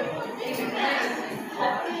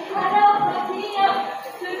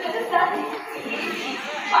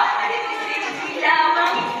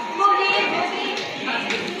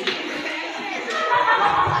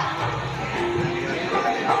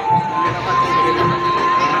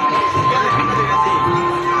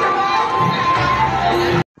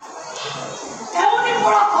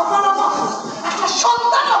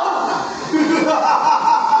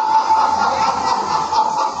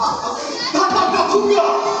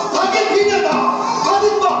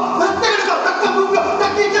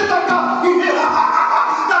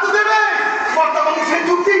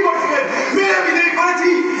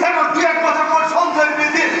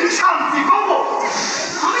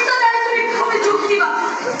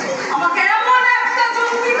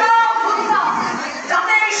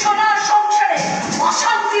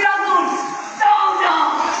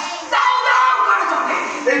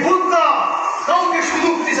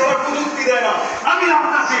 আমি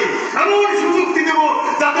আপনাকে এমন সুযোগ দেব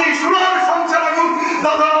যাতে সোনার সংসার আগুন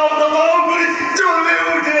দাদাও দাদাও করে চলে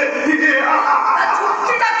ওঠে।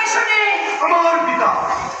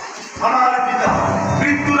 আমার পিতা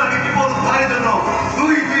মৃত্যুর আগে বিপদ উদ্ধারের জন্য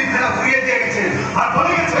দুই ফেরা ঘুরিয়ে দিয়ে গেছে আর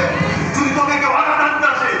বলে গেছে যদি তোকে কেউ আঘাত আনতে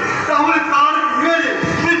আসে তাহলে তার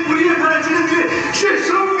ঘুরিয়ে ফেরা ছেড়ে দিয়ে সে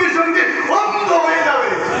সঙ্গে সঙ্গে অন্ধ হয়ে যাবে।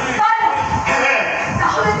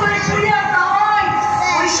 তাহলে তোর ছড়িয়ে নয়,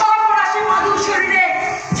 ওই সর্বনাশী মাদুর শরীরে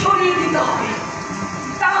ছড়িয়ে দিতে হবে,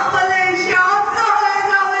 তাহলে সে অন্ধ হয়ে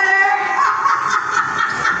যাবে।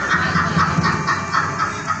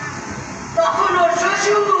 তখন ওর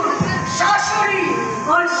শ্বশুর শাশুড়ি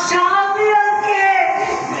ওর স্বামীকে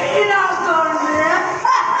ঘৃণা করবে।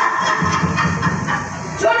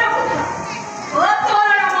 চলে ও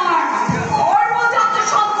তোর আমার গর্ভজাত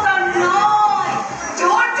সন্তান নয়,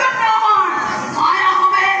 তোর জন্য আমার মায়া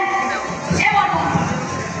হবে। এবার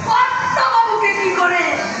কর্তা বাবুকে কি করে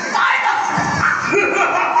তাই না?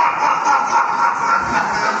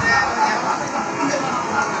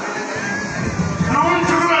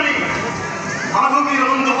 আধুনিক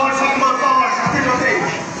অন্ধকার সংবাদ পাওয়ার সাথে সাথে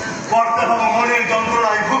কর্তা বাবা মনের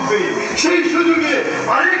যন্ত্রণায় ভুগবে। সেই সুযোগে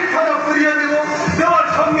আরেকখানা ফিরিয়ে দেওয়ার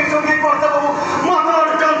সঙ্গে সঙ্গে কর্তা বাবু মাথার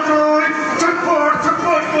যন্ত্রণায় ছটফট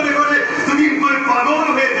ছটফট করে করে দুদিন করে পাগল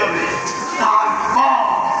হয়ে যাবে। তারপর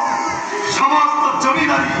সমস্ত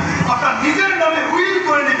জমিদারি আপনার নিজের নামে উইল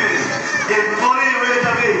করে নেবে। এরপরে হয়ে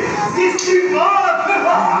যাবে ইস্তিগফার।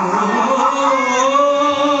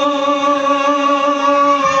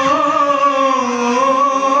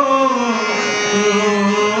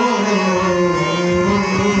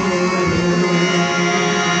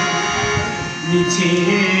 মিছে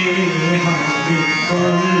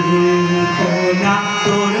হবে কল্পনা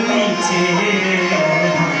তোর, মিছে হবে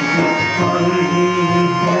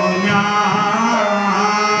কল্পনা।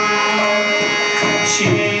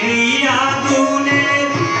 সেই আগুনে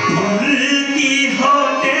ভুলতি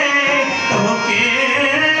হতে তোকে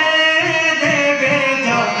দেবে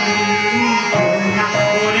যন্ত্রণা।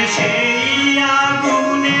 ওরে সেই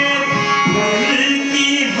আগুনে ভুলতি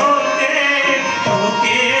হতে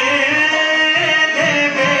তোকে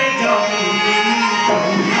দেবে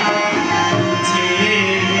যন্ত্রণা। মিছে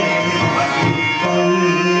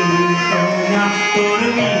কল্পনা তোর,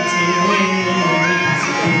 মিছে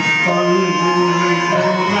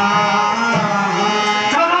কল্পনা।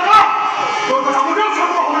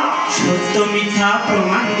 সত্য মিথ্যা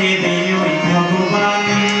প্রমাণ দেবে ওই ভগবান,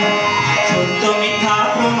 সত্য মিথ্যা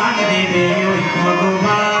প্রমাণ দেবে ওই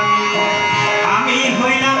ভগবান। আমি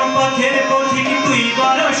হইলাম পথের পথিক তুই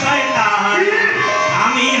বড় শয়তান,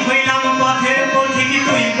 আমি হইলাম পথের পথিক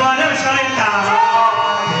তুই বড় শয়তান।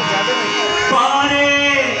 পরে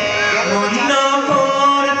মন্দ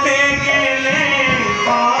করতে গেলে,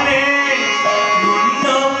 পরে মন্দ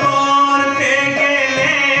করতে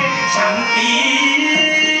গেলে শান্তি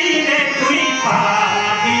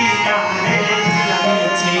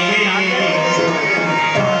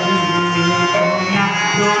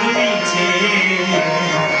পিছে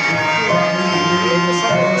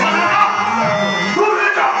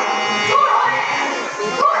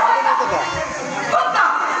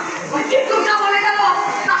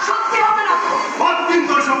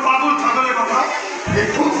পাগল ছাগলের কথা এই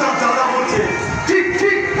ফুটসার দাদা বলছে ঠিক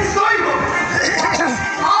ঠিক তাই হবে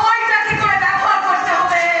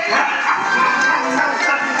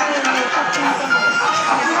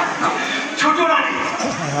ছোট রানী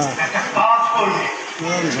একটা কাজ করবে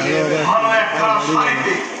ভালো একটা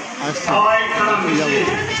শাড়িতে সবাই কারা মিশে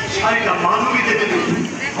শাড়িটা মাধবীতে দেবে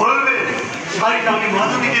বলবে শাড়িটা আমি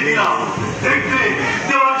মাধবীতে দিলাম দেখবে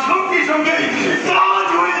দেওয়ার সঙ্গে সঙ্গে কাজ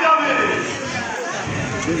হয়ে যাবে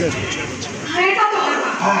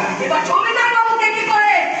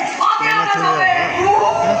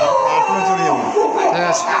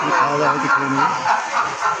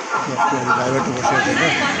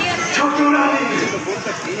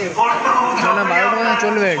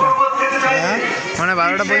চলবে মানে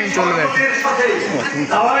 12টা পর্যন্ত চলবে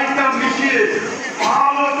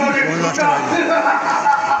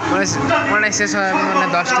মানে শেষ হয় মানে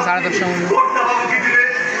 10টা 10:30টার মধ্যে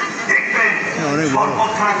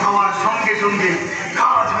খাওয়ার সঙ্গে সঙ্গে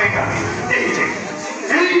কাজ হয়ে যাবে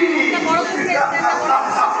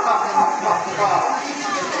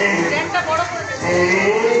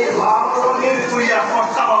লাল রঙের পুড়িয়া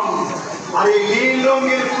কর্তা বাবু আর এই নীল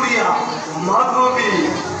রঙের পুড়িয়া মাধবী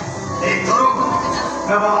এই ধরুক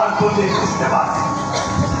ব্যবহার করলে বুঝতে পারবে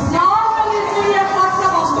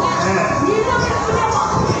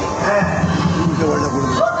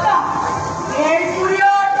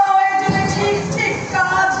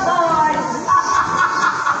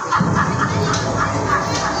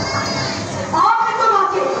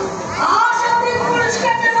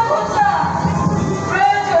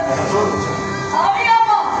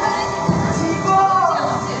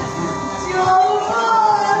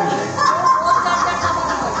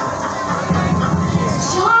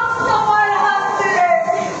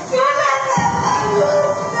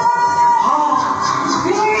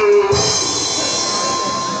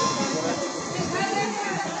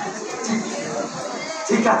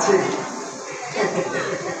ঠিক আছে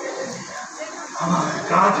আমার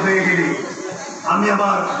কাজ হয়ে গেলে আমি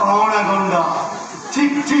আবার পাওনা গন্ডা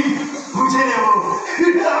ঠিক ঠিক বুঝে নেব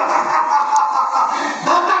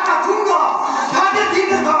দাদাটা তুঙ্গা দাদে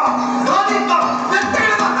দিতে দাও দাদি তো দেখতে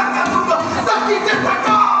গেলে দাদাটা তুঙ্গা দাদি তে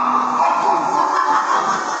টাকা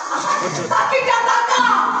দাদি কা দাদা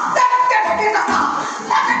দেখতে দেখতে দাদা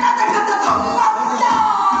দেখতে দেখতে দাদা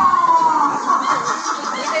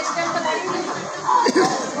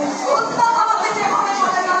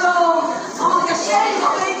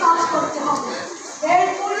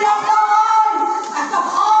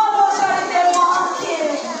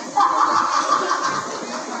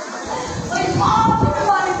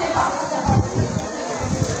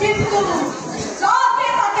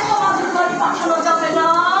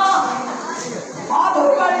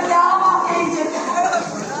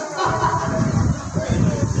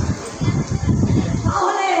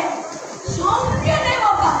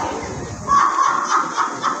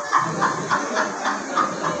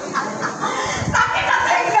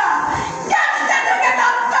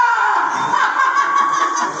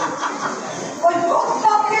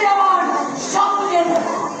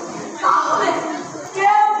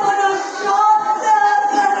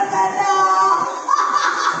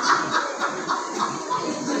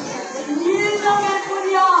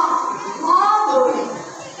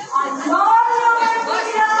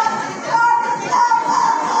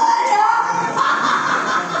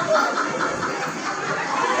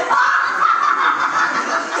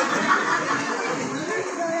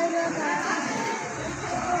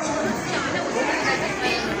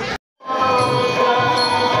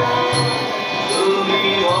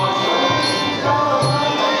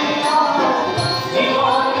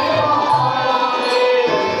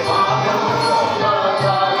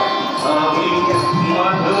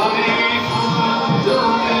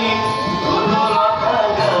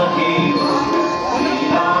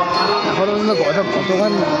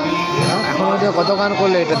কত গান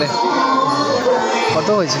করলে এটাতে কত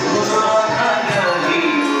হয়েছে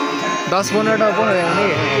 10-15টা ওপর হয়ে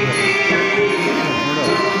গেল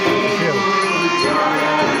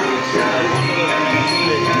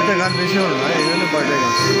গান বেশি হল না এই জন্য পাল্টে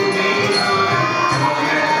গেছে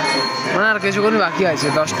মানে আর কিছুক্ষণ বাকি আছে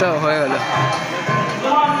 10টা হয়ে গেল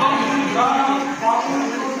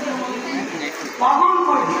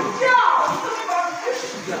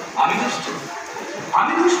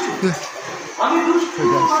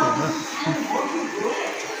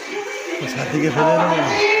সাথীকে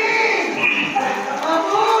ফেলে